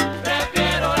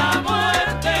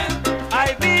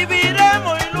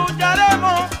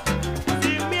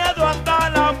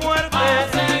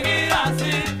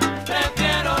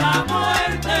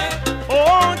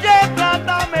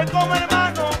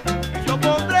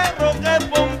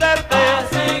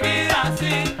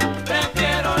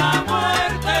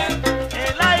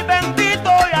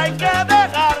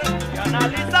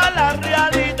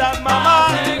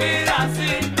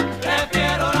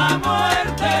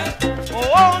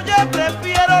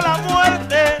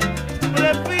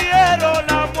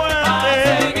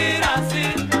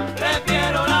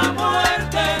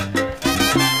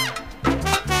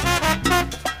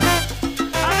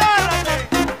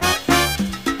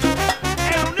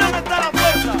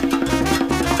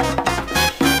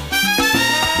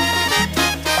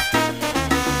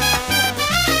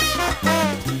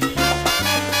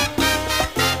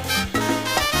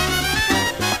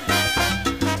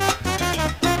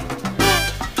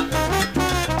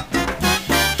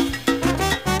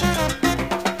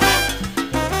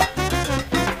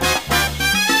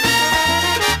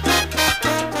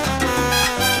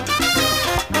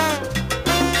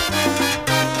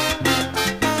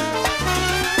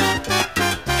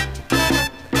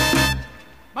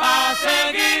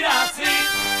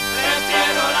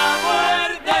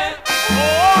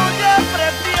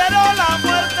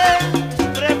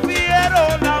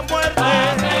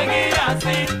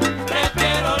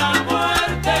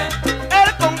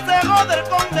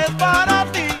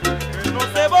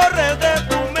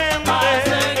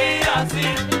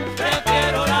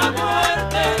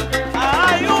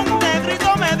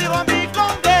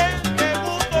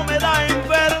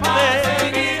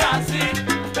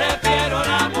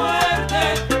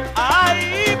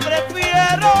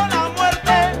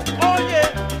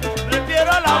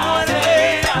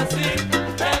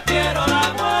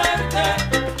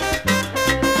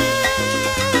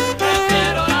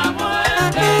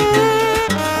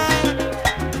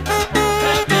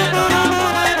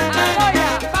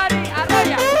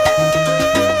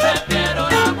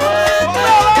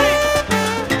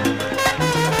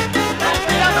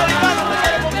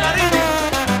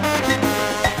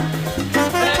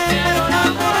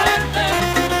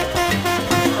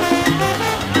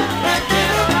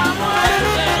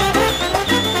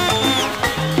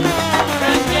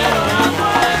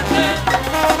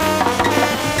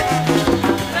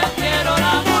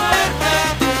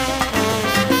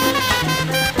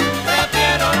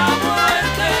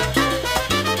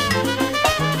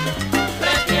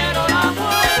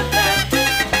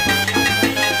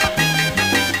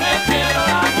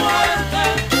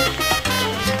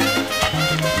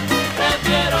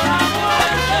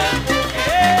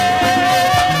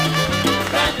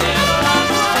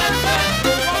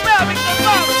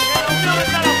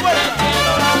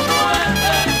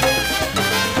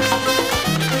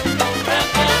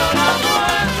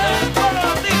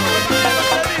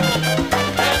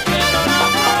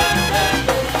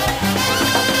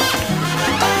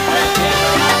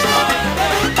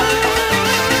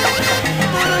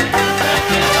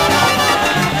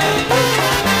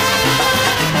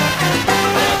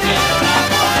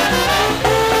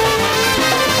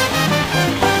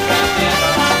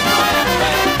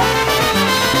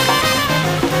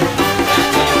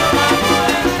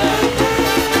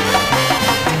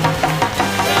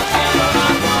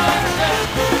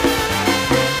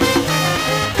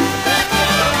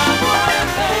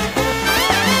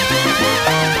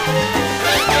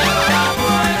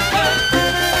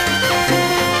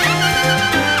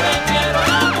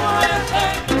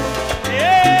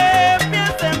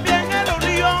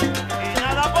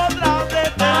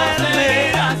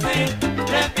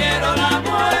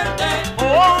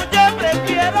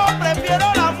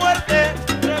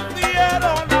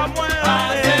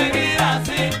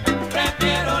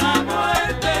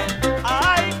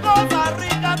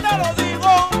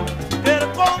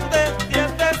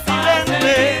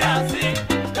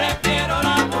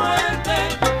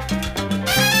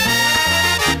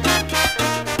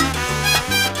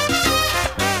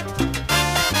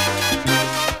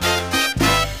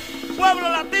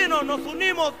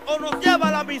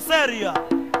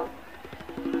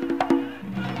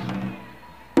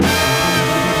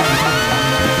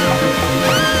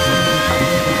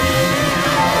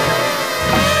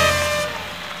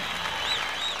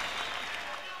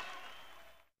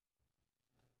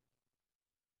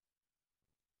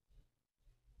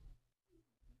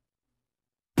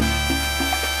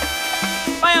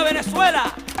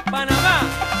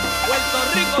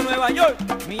 Nueva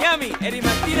York, Miami, Eri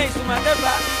Martínez y su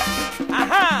matepa.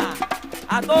 Ajá,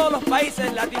 a todos los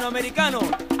países latinoamericanos,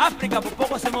 África por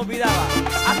poco se me olvidaba.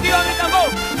 Activa mi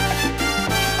tambor.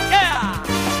 Yeah.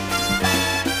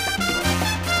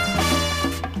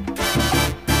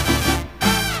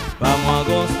 Vamos a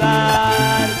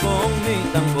gozar con mi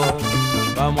tambor,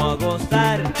 vamos a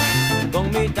gozar con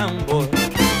mi tambor,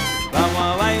 vamos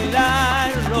a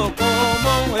bailarlo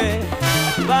como es,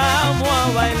 vamos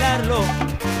a bailarlo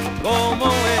como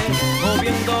es,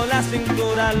 moviendo la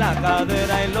cintura, la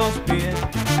cadera y los pies,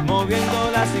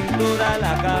 moviendo la cintura,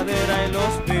 la cadera y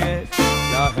los pies.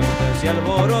 La gente se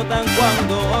alborotan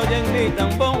cuando oyen mi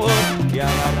tambor y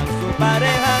agarran su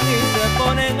pareja y se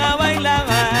ponen a bailar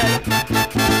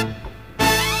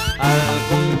al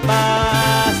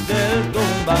compás del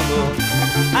tumbador,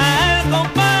 al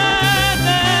compás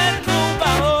del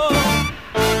tumbador.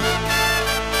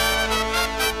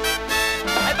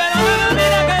 Ay, pero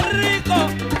mira qué rico,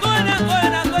 suena,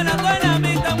 suena, suena, suena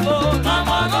mi tambor.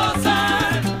 Vamos a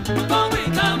gozar con mi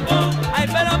tambor. Ay,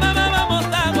 pero mamá, vamos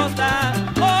a gozar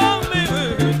con mi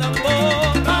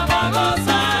tambor. Vamos a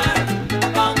gozar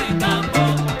con mi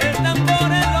tambor. El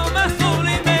tambor es lo más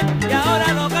sublime y ahora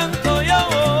lo canto yo.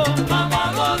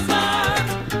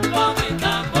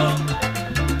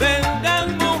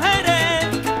 Vengan mujeres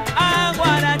a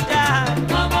guarachar.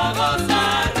 Vamos a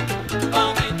gozar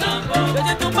con mi tambor.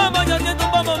 Yo siento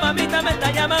un bombo, mamita me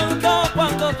está llamando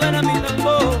cuando suena mi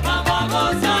tambor. Vamos a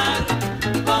gozar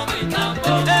con mi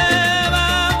tambor.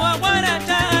 Vamos a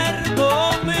guarachar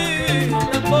con mi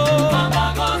tambor. Vamos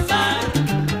a gozar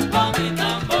con mi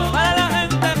tambor. Para la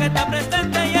gente que está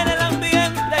presente y en el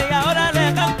ambiente y ahora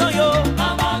le canto yo.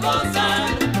 Vamos a gozar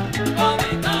con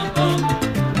mi tambor.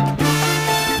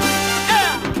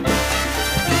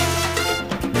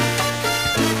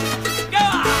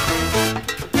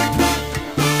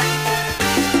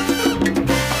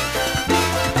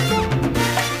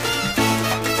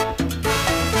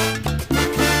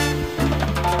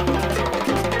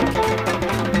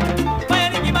 Vaya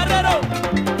Nicky Marrero,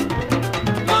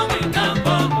 con mi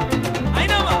tambor, ahí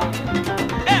nomás,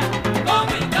 con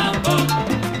mi tambor,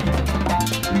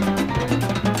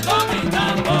 con mi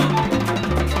tambor,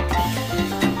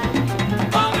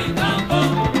 con mi tambor,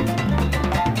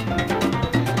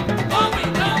 con mi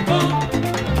tambor,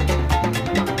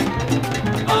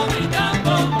 con mi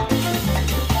tambor,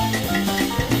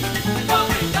 con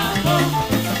mi tambor,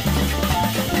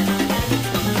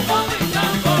 con mi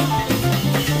tambor.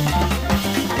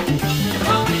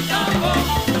 Con mi tambor,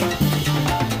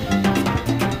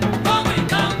 con mi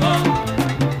tambor.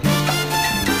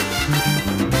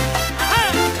 Ajá,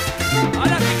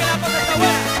 ahora sí que la cosa está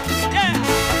buena. Yeah.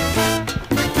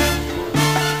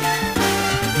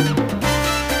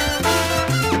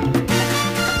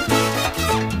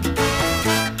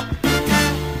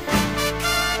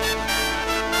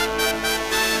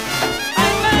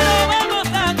 Ay, pero vamos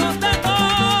a gozar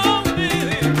con mi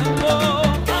tambor.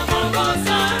 Vamos a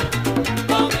gozar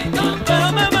con mi tambor. Pero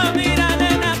mamá, mira,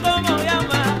 nena, cómo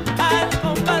llama al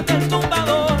compás del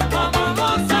tumbador. Vamos a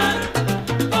gozar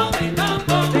con mi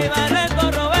tambor. Mi Barreto,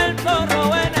 Roberto,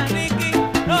 Rowena, Nicky,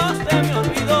 no se me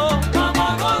olvidó. Vamos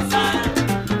a gozar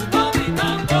con mi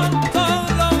tambor. Son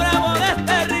los bravos de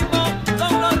este ritmo,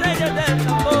 son los reyes del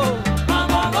tambor.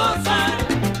 Vamos a gozar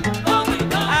con mi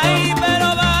tambor. Ay, pero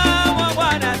vamos a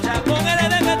guarachar con el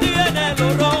de que tiene lo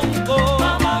ronco.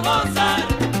 Vamos a gozar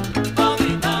con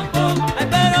mi tambor. Ay,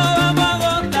 pero vamos a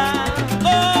gozar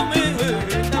con mi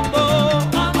tambor.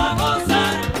 Vamos a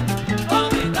gozar con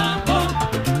mi tambor.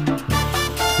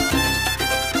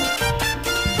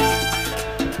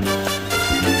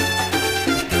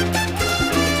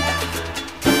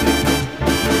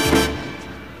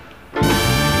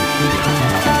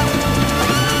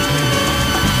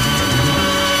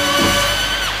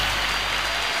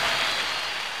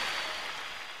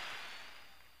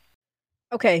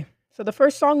 Okay, so the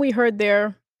first song we heard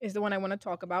there is the one I want to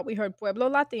talk about. We heard Pueblo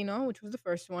Latino, which was the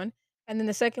first one, and then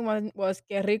the second one was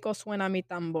Que Rico Suena Mi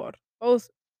Tambor. Both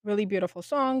really beautiful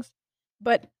songs,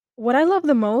 but what I love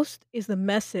the most is the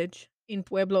message in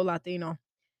Pueblo Latino.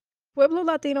 Pueblo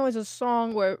Latino is a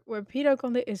song where Peter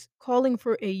Conde is calling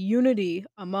for a unity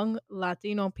among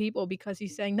Latino people because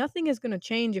he's saying nothing is going to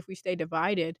change if we stay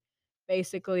divided,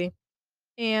 basically.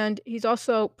 And he's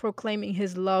also proclaiming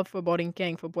his love for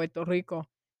Borinquen, for Puerto Rico,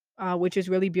 which is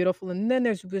really beautiful. And then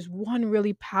there's this one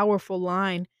really powerful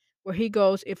line where he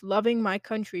goes, "If loving my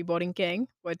country, Borinquen,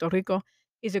 Puerto Rico,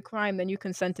 is a crime, then you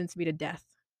can sentence me to death."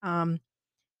 Um,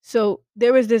 so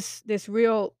there is this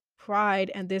real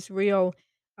pride and this real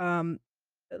um,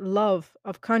 love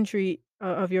of country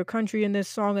of your country in this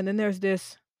song, and then there's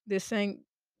this saying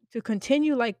to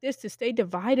continue like this, to stay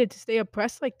divided, to stay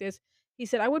oppressed like this. He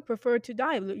said, I would prefer to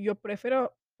die. Yo prefiero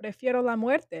la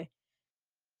muerte.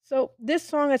 So this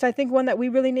song is, I think, one that we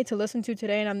really need to listen to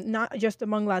today, and I'm not just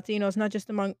among Latinos, not just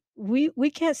among we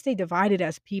can't stay divided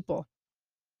as people,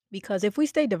 because if we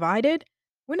stay divided,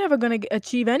 we're never going to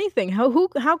achieve anything.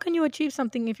 How can you achieve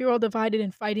something if you're all divided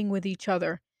and fighting with each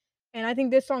other? And I think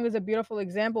this song is a beautiful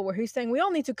example where he's saying we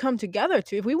all need to come together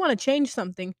to, if we want to change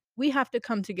something, we have to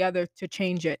come together to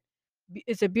change it.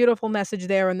 It's a beautiful message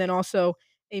there, and then also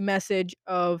a message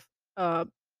uh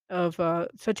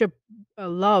such a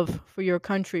love for your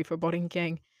country, for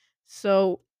Borinquen.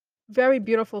 So very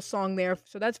beautiful song there.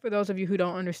 So that's for those of you who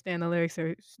don't understand the lyrics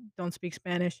or don't speak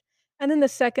Spanish. And then the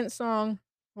second song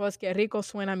was Que rico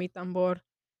suena mi tambor,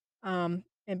 and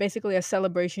basically a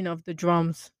celebration of the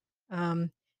drums.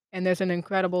 Um, and there's an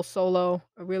incredible solo,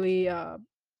 a really uh,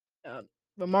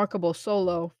 remarkable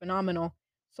solo, phenomenal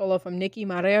solo from Nicky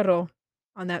Marrero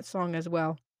on that song as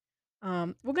well.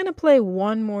 We're gonna play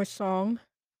one more song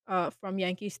from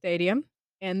Yankee Stadium,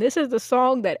 and this is the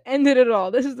song that ended it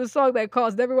all. This is the song that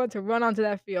caused everyone to run onto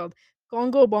that field,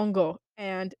 Congo Bongo,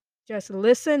 and just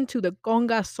listen to the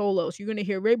conga solos. You're gonna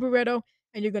hear Ray Barretto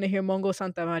and you're gonna hear Mongo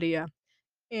Santa Maria,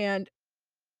 and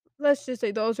let's just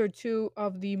say those are two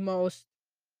of the most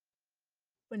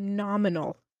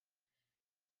phenomenal,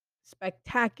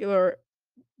 spectacular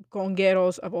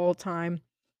congueros of all time.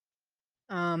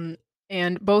 Um,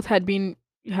 and both had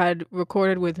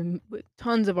recorded with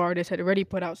tons of artists, had already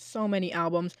put out so many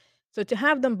albums. So to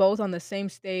have them both on the same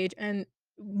stage, and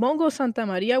Mongo Santa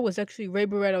Maria was actually Ray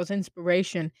Barretto's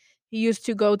inspiration. He used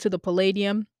to go to the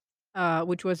Palladium,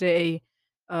 which was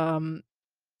um,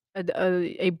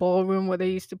 a ballroom where they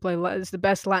used to play it's the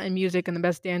best Latin music and the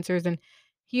best dancers, and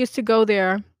he used to go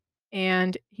there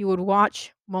and he would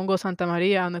watch Mongo Santa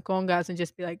Maria on the congas and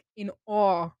just be like in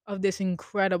awe of this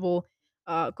incredible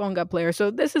conga player.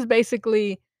 So this is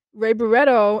basically Ray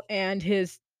Barretto and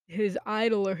his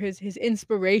idol or his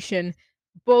inspiration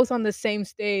both on the same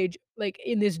stage, like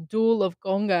in this duel of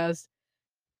congas.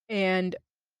 And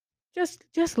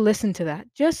just listen to that.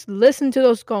 Just listen to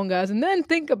those congas and then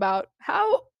think about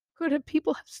how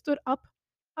people have stood up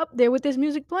there with this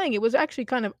music playing. It was actually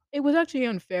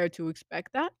unfair to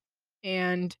expect that.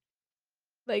 And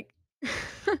like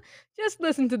just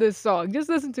listen to this song. Just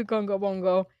listen to Congo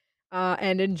Bongo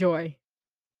and enjoy.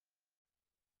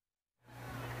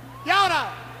 Y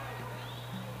ahora,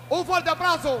 un fuerte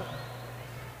aplauso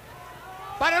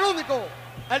para el único,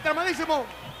 el tremendísimo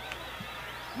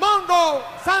Mongo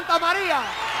Santa María.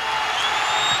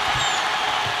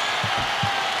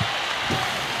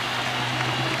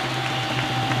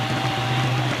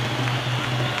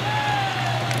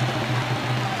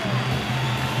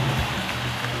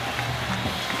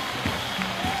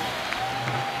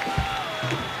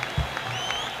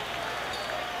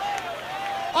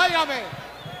 Óigame,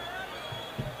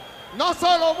 no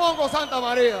solo Mongo Santa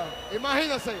María,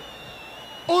 imagínense,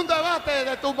 un debate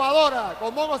de tumbadora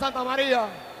con Mongo Santa María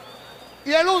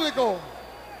y el único,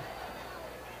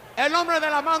 el hombre de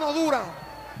la mano dura,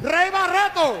 Ray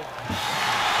Barretto.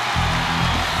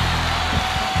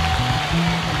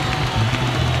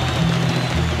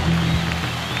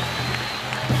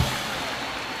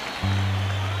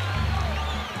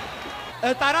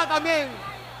 Estará también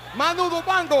Manu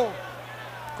Dupango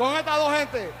con estas dos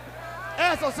gente.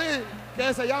 Eso sí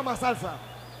que se llama salsa.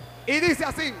 Y dice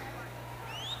así.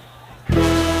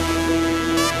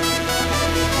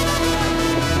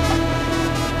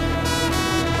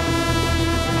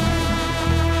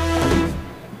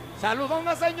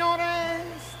 Saludos, señores.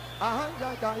 Ay,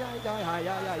 ay, ay, ay, ay,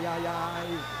 ay, ay, ay, ay.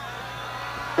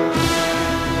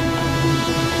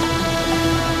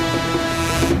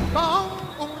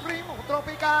 Con un ritmo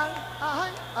tropical.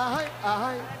 Ay, ay,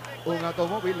 ay. Un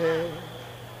automóvil.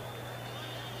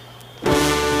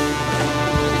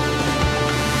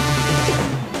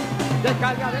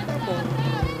 Descarga de tambor.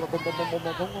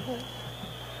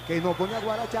 Que no pone a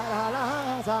guarachar a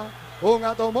la asa. Un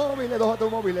automóvil, dos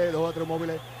automóviles, dos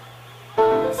automóviles.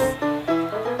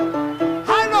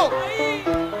 ¡Jalo!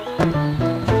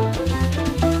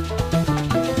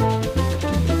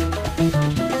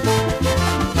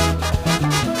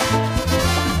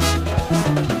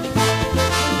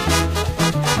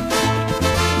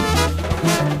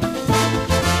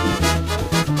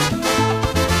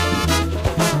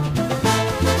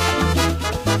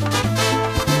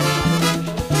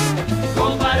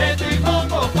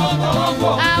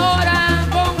 Ahora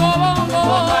bongo bongo,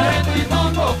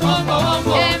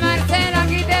 que Marcelo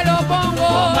aquí te lo pongo.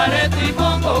 Barreto y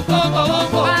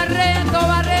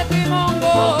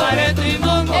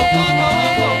Mongo,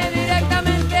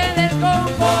 directamente del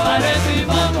Congo.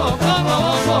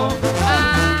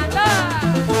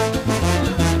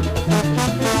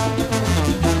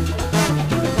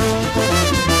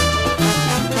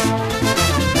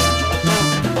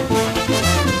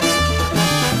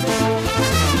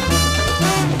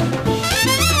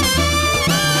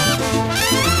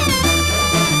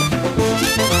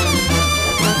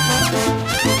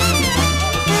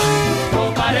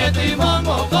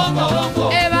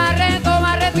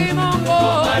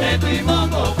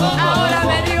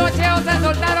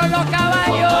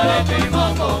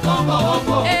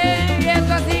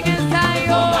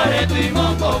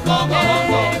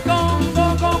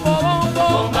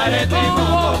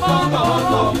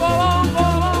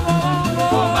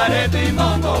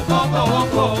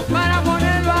 Para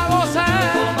ponerlo a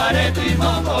gozar,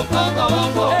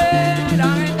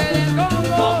 la gente del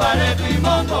Congo, Barreto y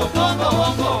Mongo,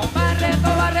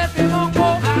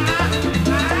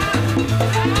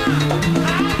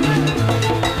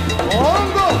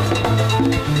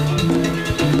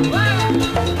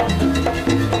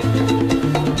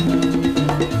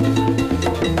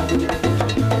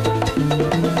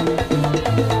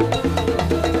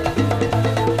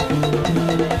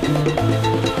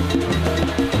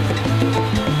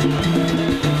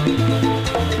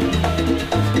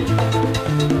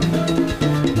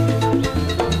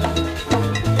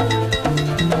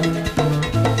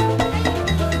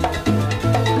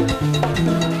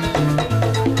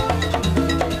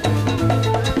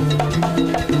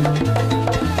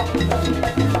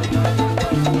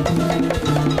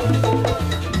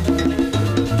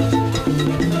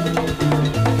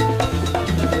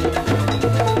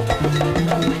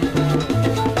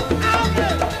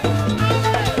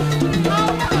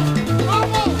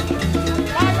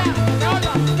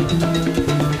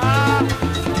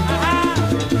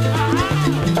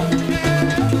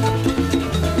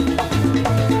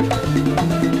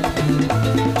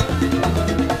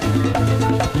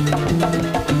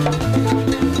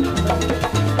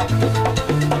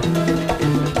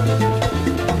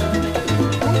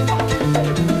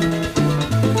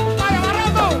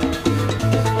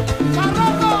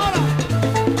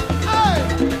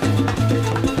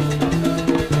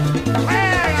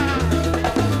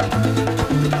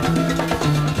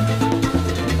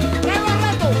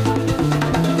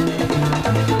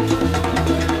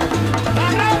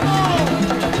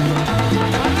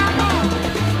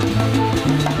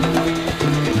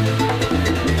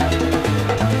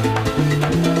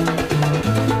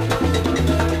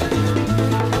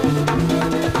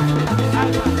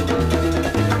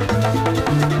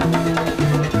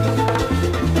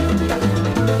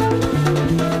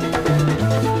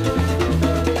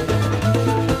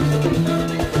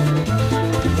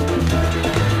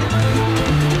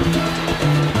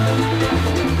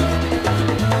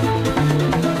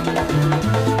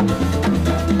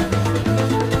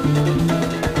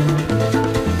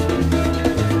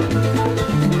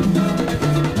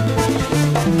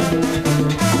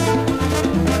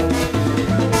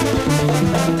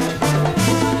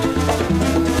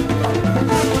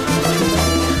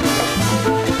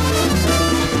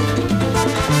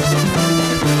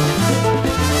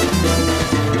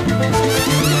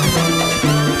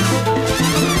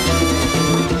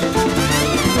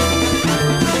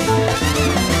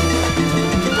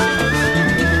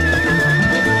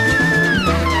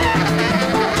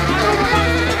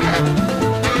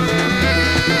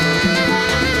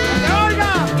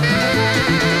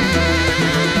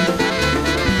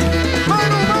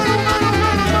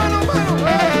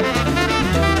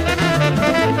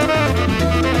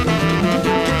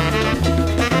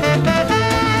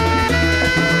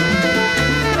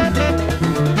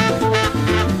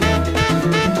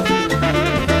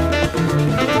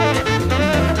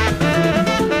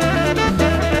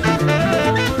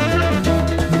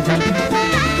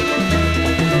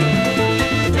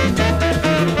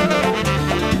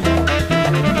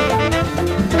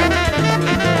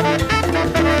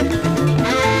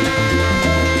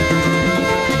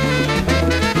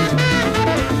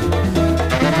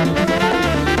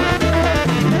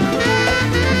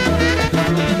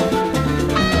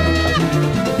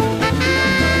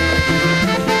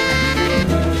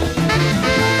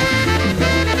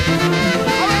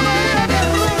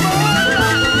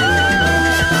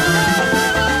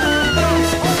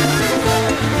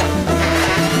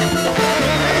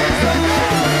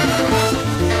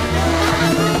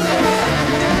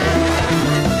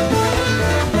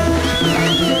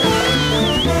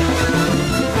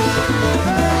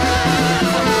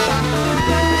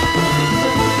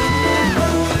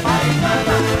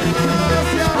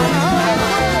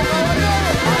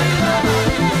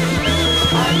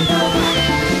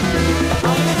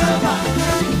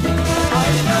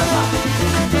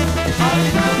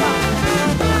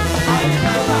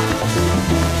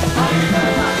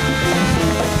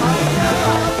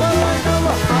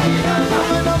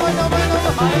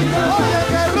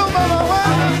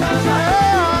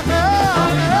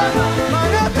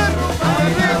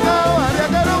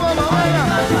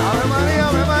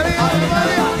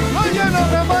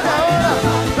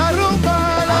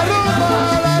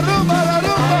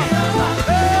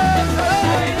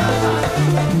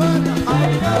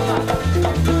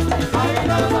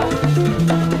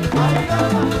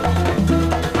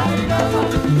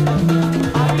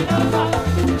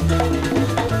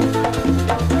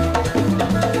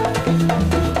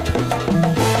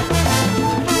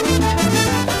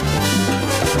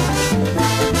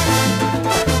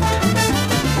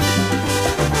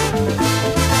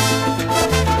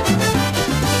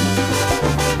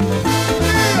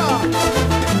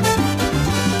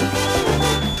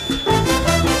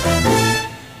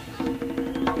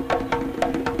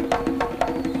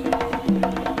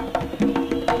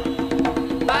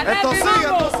 Esto sigue,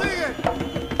 esto sigue.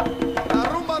 La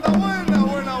rumba está buena,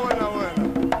 buena, buena, buena.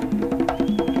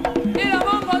 Dilo,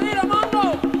 Mongo.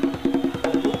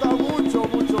 Me gusta mucho,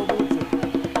 mucho, mucho.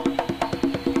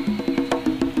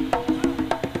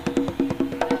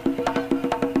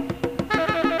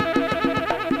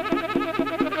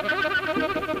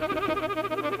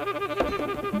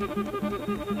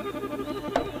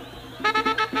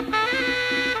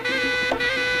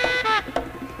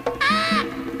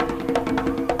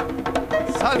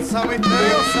 Salsa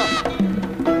misteriosa.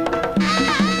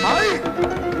 ¡Ay!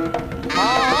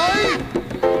 ¡Ay!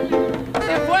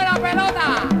 Se fue la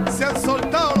pelota. Se han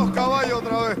soltado los caballos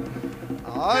otra vez.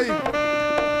 ¡Ay!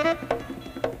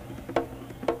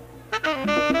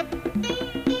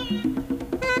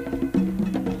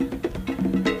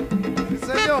 Sí,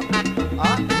 señor.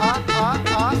 ¡Ah, ah, ah,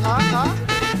 ah, ah, ah!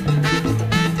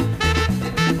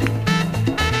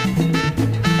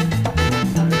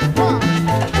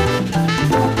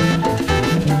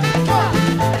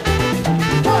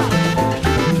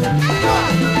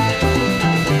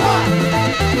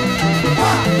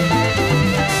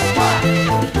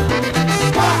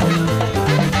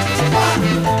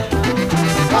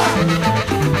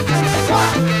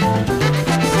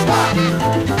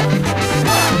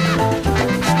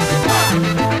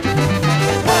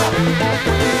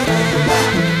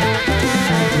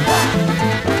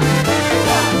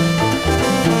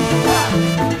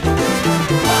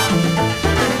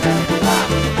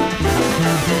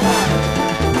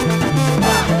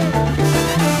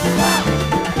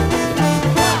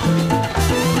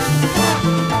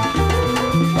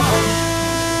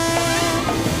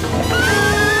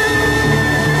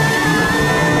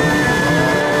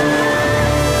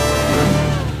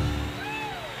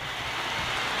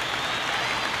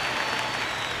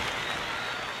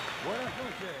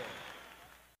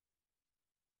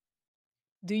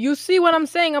 Do you see what I'm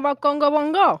saying about Congo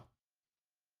Bongo?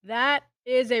 That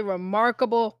is a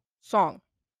remarkable song.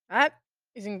 That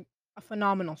is a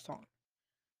phenomenal song.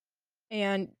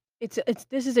 And it's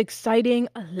this is exciting,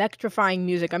 electrifying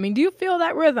music. I mean, do you feel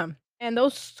that rhythm? And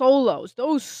those are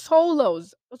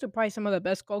probably some of the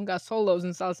best conga solos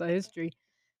in salsa history.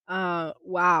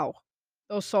 Wow.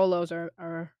 Those solos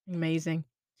are amazing.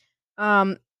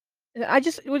 Um I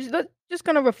just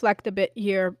gonna reflect a bit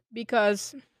here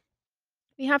because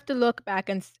we have to look back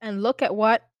and look at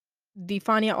what the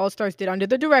Fania All Stars did under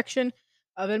the direction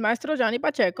of El Maestro Johnny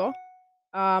Pacheco.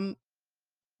 Um,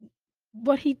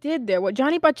 what he did there, what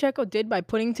Johnny Pacheco did by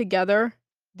putting together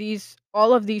these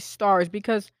all of these stars,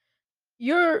 because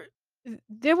you're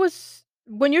there was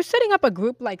when you're setting up a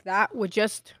group like that with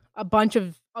just a bunch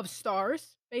of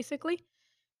stars, basically,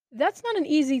 that's not an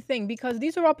easy thing because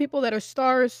these are all people that are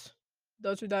stars,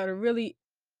 that are really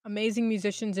amazing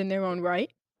musicians in their own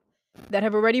right that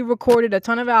have already recorded a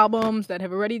ton of albums, that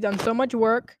have already done so much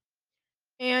work,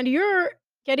 and you're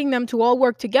getting them to all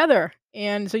work together.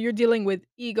 And so you're dealing with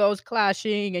egos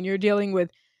clashing and you're dealing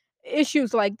with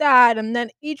issues like that. And then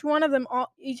each one of them,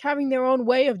 each having their own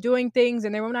way of doing things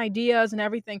and their own ideas and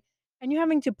everything. And you're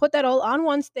having to put that all on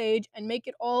one stage and make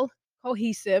it all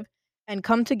cohesive and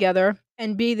come together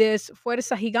and be this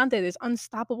fuerza gigante, this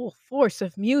unstoppable force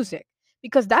of music.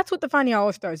 Because that's what the Fania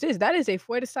All Stars is. That is a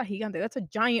fuerza gigante. That's a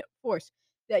giant force.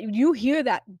 That you hear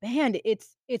that band,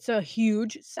 it's a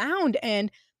huge sound and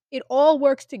it all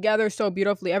works together so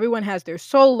beautifully. Everyone has their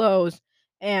solos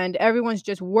and everyone's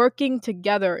just working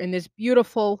together in this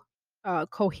beautiful,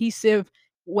 cohesive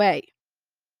way.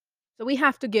 So we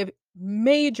have to give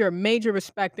major, major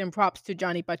respect and props to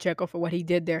Johnny Pacheco for what he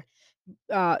did there,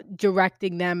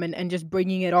 directing them and just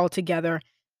bringing it all together.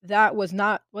 That was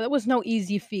no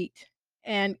easy feat.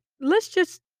 And let's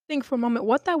just think for a moment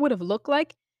what that would have looked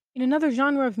like in another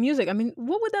genre of music. I mean,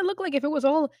 what would that look like if it was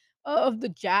all of the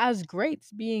jazz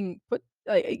greats being put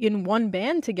in one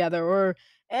band together, or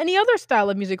any other style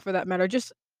of music for that matter?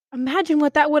 Just imagine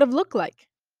what that would have looked like.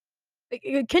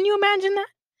 Can you imagine that?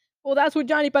 Well, that's what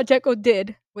Johnny Pacheco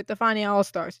did with the Fania All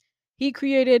Stars. He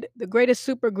created the greatest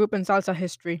supergroup in salsa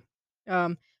history,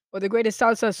 um, or the greatest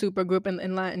salsa supergroup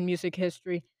in Latin music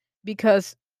history,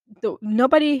 because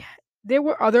nobody. There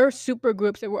were other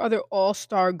supergroups. There were other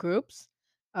all-star groups,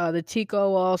 the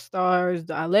Tico All Stars,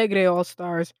 the Alegre All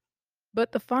Stars,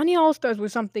 but the Fania All Stars were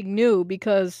something new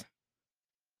because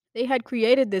they had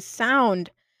created this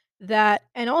sound that,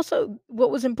 and also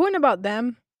what was important about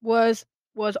them was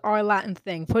our Latin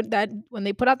thing. Put that when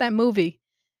they put out that movie,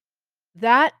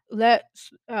 that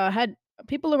had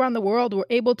people around the world were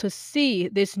able to see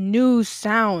this new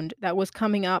sound that was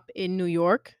coming up in New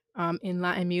York, in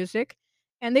Latin music,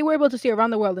 and they were able to see around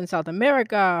the world in South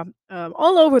America,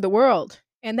 all over the world,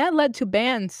 and that led to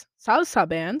bands salsa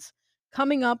bands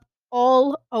coming up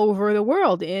all over the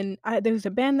world. And there's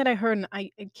a band that I heard, and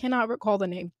I cannot recall the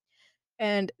name.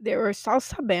 And they were a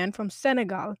salsa band from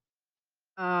Senegal.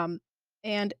 Um,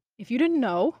 and if you didn't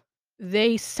know,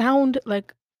 they sound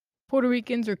like Puerto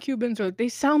Ricans or Cubans, or they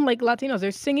sound like Latinos.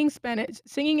 They're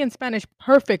singing in Spanish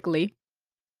perfectly,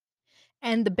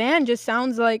 and the band just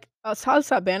sounds like a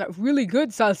salsa band, a really good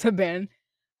salsa band.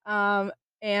 Um,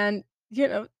 and you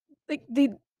know, like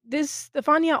this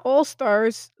Stefania All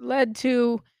Stars led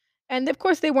to, and of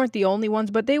course they weren't the only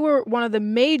ones, but they were one of the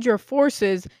major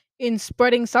forces in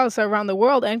spreading salsa around the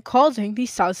world and causing the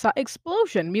salsa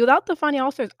explosion. Without the Fania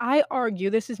All Stars, I argue,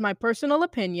 this is my personal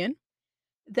opinion,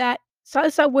 that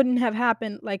salsa wouldn't have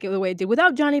happened like the way it did.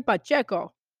 Without Johnny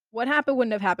Pacheco, what happened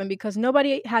wouldn't have happened because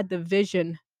nobody had the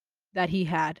vision that he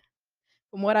had.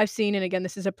 From what I've seen, and again,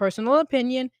 this is a personal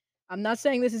opinion. I'm not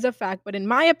saying this is a fact, but in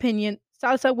my opinion,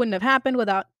 salsa wouldn't have happened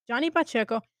without Johnny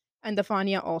Pacheco and the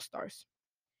Fania All Stars.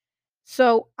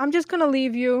 So I'm just gonna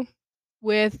leave you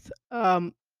with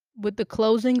the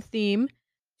closing theme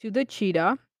to the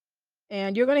cheetah,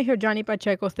 and you're gonna hear Johnny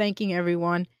Pacheco thanking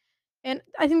everyone. And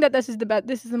I think that this is the best.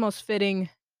 This is the most fitting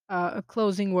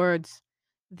closing words.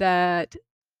 That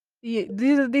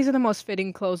these are the most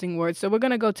fitting closing words. So we're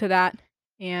gonna go to that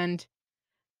and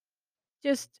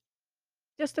just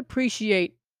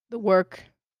appreciate the work,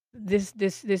 this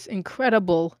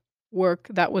incredible work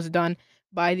that was done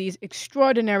by these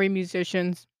extraordinary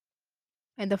musicians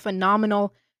and the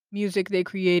phenomenal music they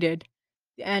created.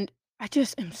 And I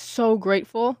just am so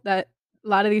grateful that a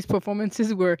lot of these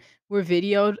performances were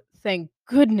videoed. Thank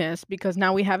goodness, because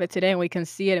now we have it today and we can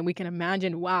see it and we can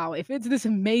imagine, wow, if it's this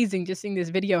amazing just seeing this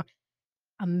video,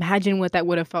 imagine what that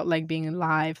would have felt like being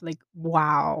live. Like,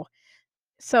 wow.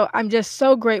 So I'm just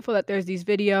so grateful that there's these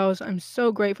videos. I'm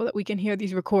so grateful that we can hear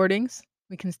these recordings.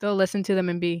 We can still listen to them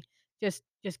and be just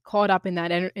caught up in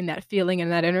that in that feeling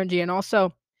and that energy. And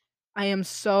also, I am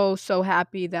so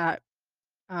happy that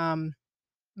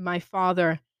my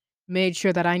father made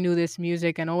sure that I knew this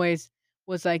music and always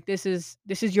was like, this is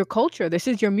your culture, this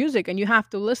is your music, and you have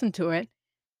to listen to it.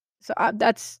 So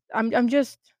I'm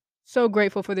just so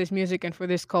grateful for this music and for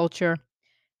this culture.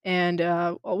 And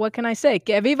what can I say?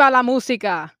 Que viva la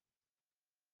música!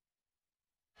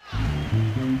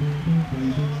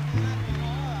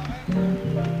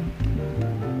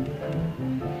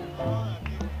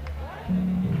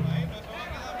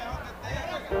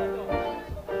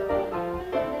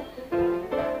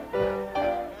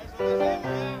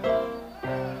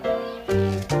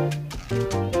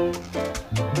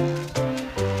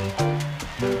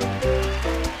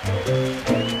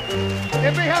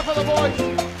 In behalf of the boys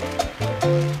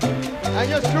and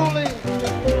yours truly,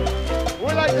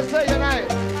 we'd like to say tonight,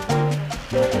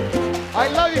 I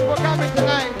love you for coming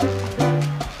tonight,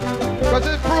 because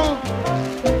it proves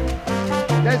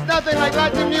there's nothing like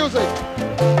Latin music.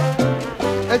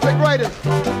 It's the greatest.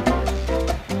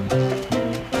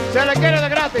 Se le quiere de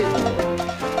gratis.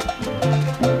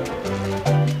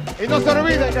 Y no se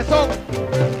olviden que son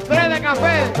 3 de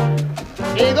café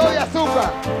y 2 de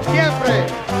azúcar, siempre.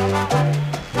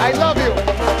 I love you.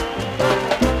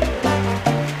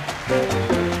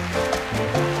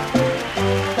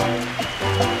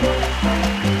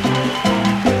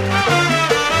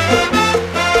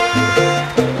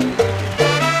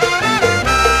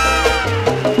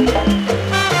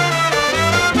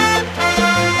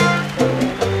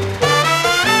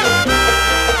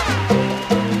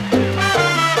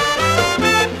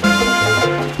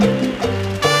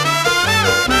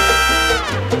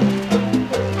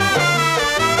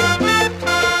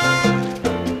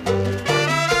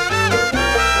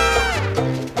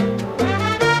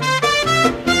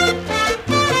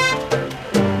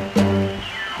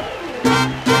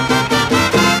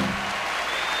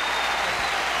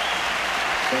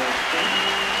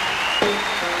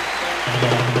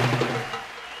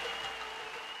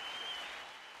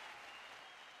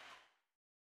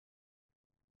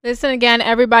 Listen again,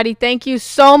 everybody. Thank you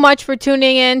so much for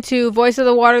tuning in to Voice of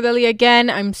the Water Lily again.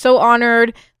 I'm so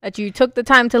honored that you took the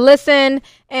time to listen.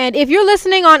 And if you're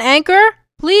listening on Anchor,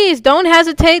 please don't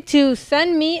hesitate to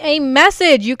send me a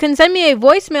message. You can send me a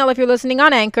voicemail if you're listening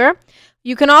on Anchor.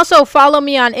 You can also follow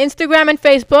me on Instagram and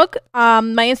Facebook.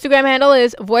 My Instagram handle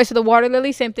is Voice of the Water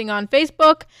Lily. Same thing on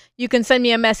Facebook. You can send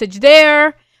me a message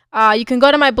there. You can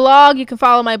go to my blog. You can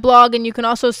follow my blog, and you can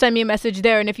also send me a message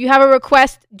there. And if you have a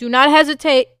request, do not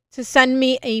hesitate to send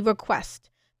me a request.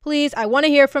 Please, I want to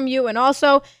hear from you. And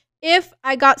also, if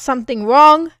I got something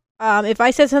wrong, if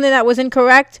I said something that was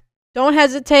incorrect, don't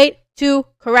hesitate to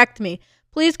correct me.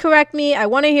 Please correct me. I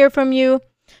want to hear from you.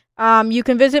 You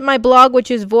can visit my blog,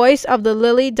 which is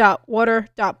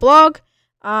voiceofthelily.water.blog.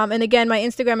 And again, my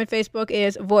Instagram and Facebook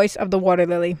is Voice of the Water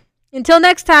Lily. Until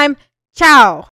next time, ciao!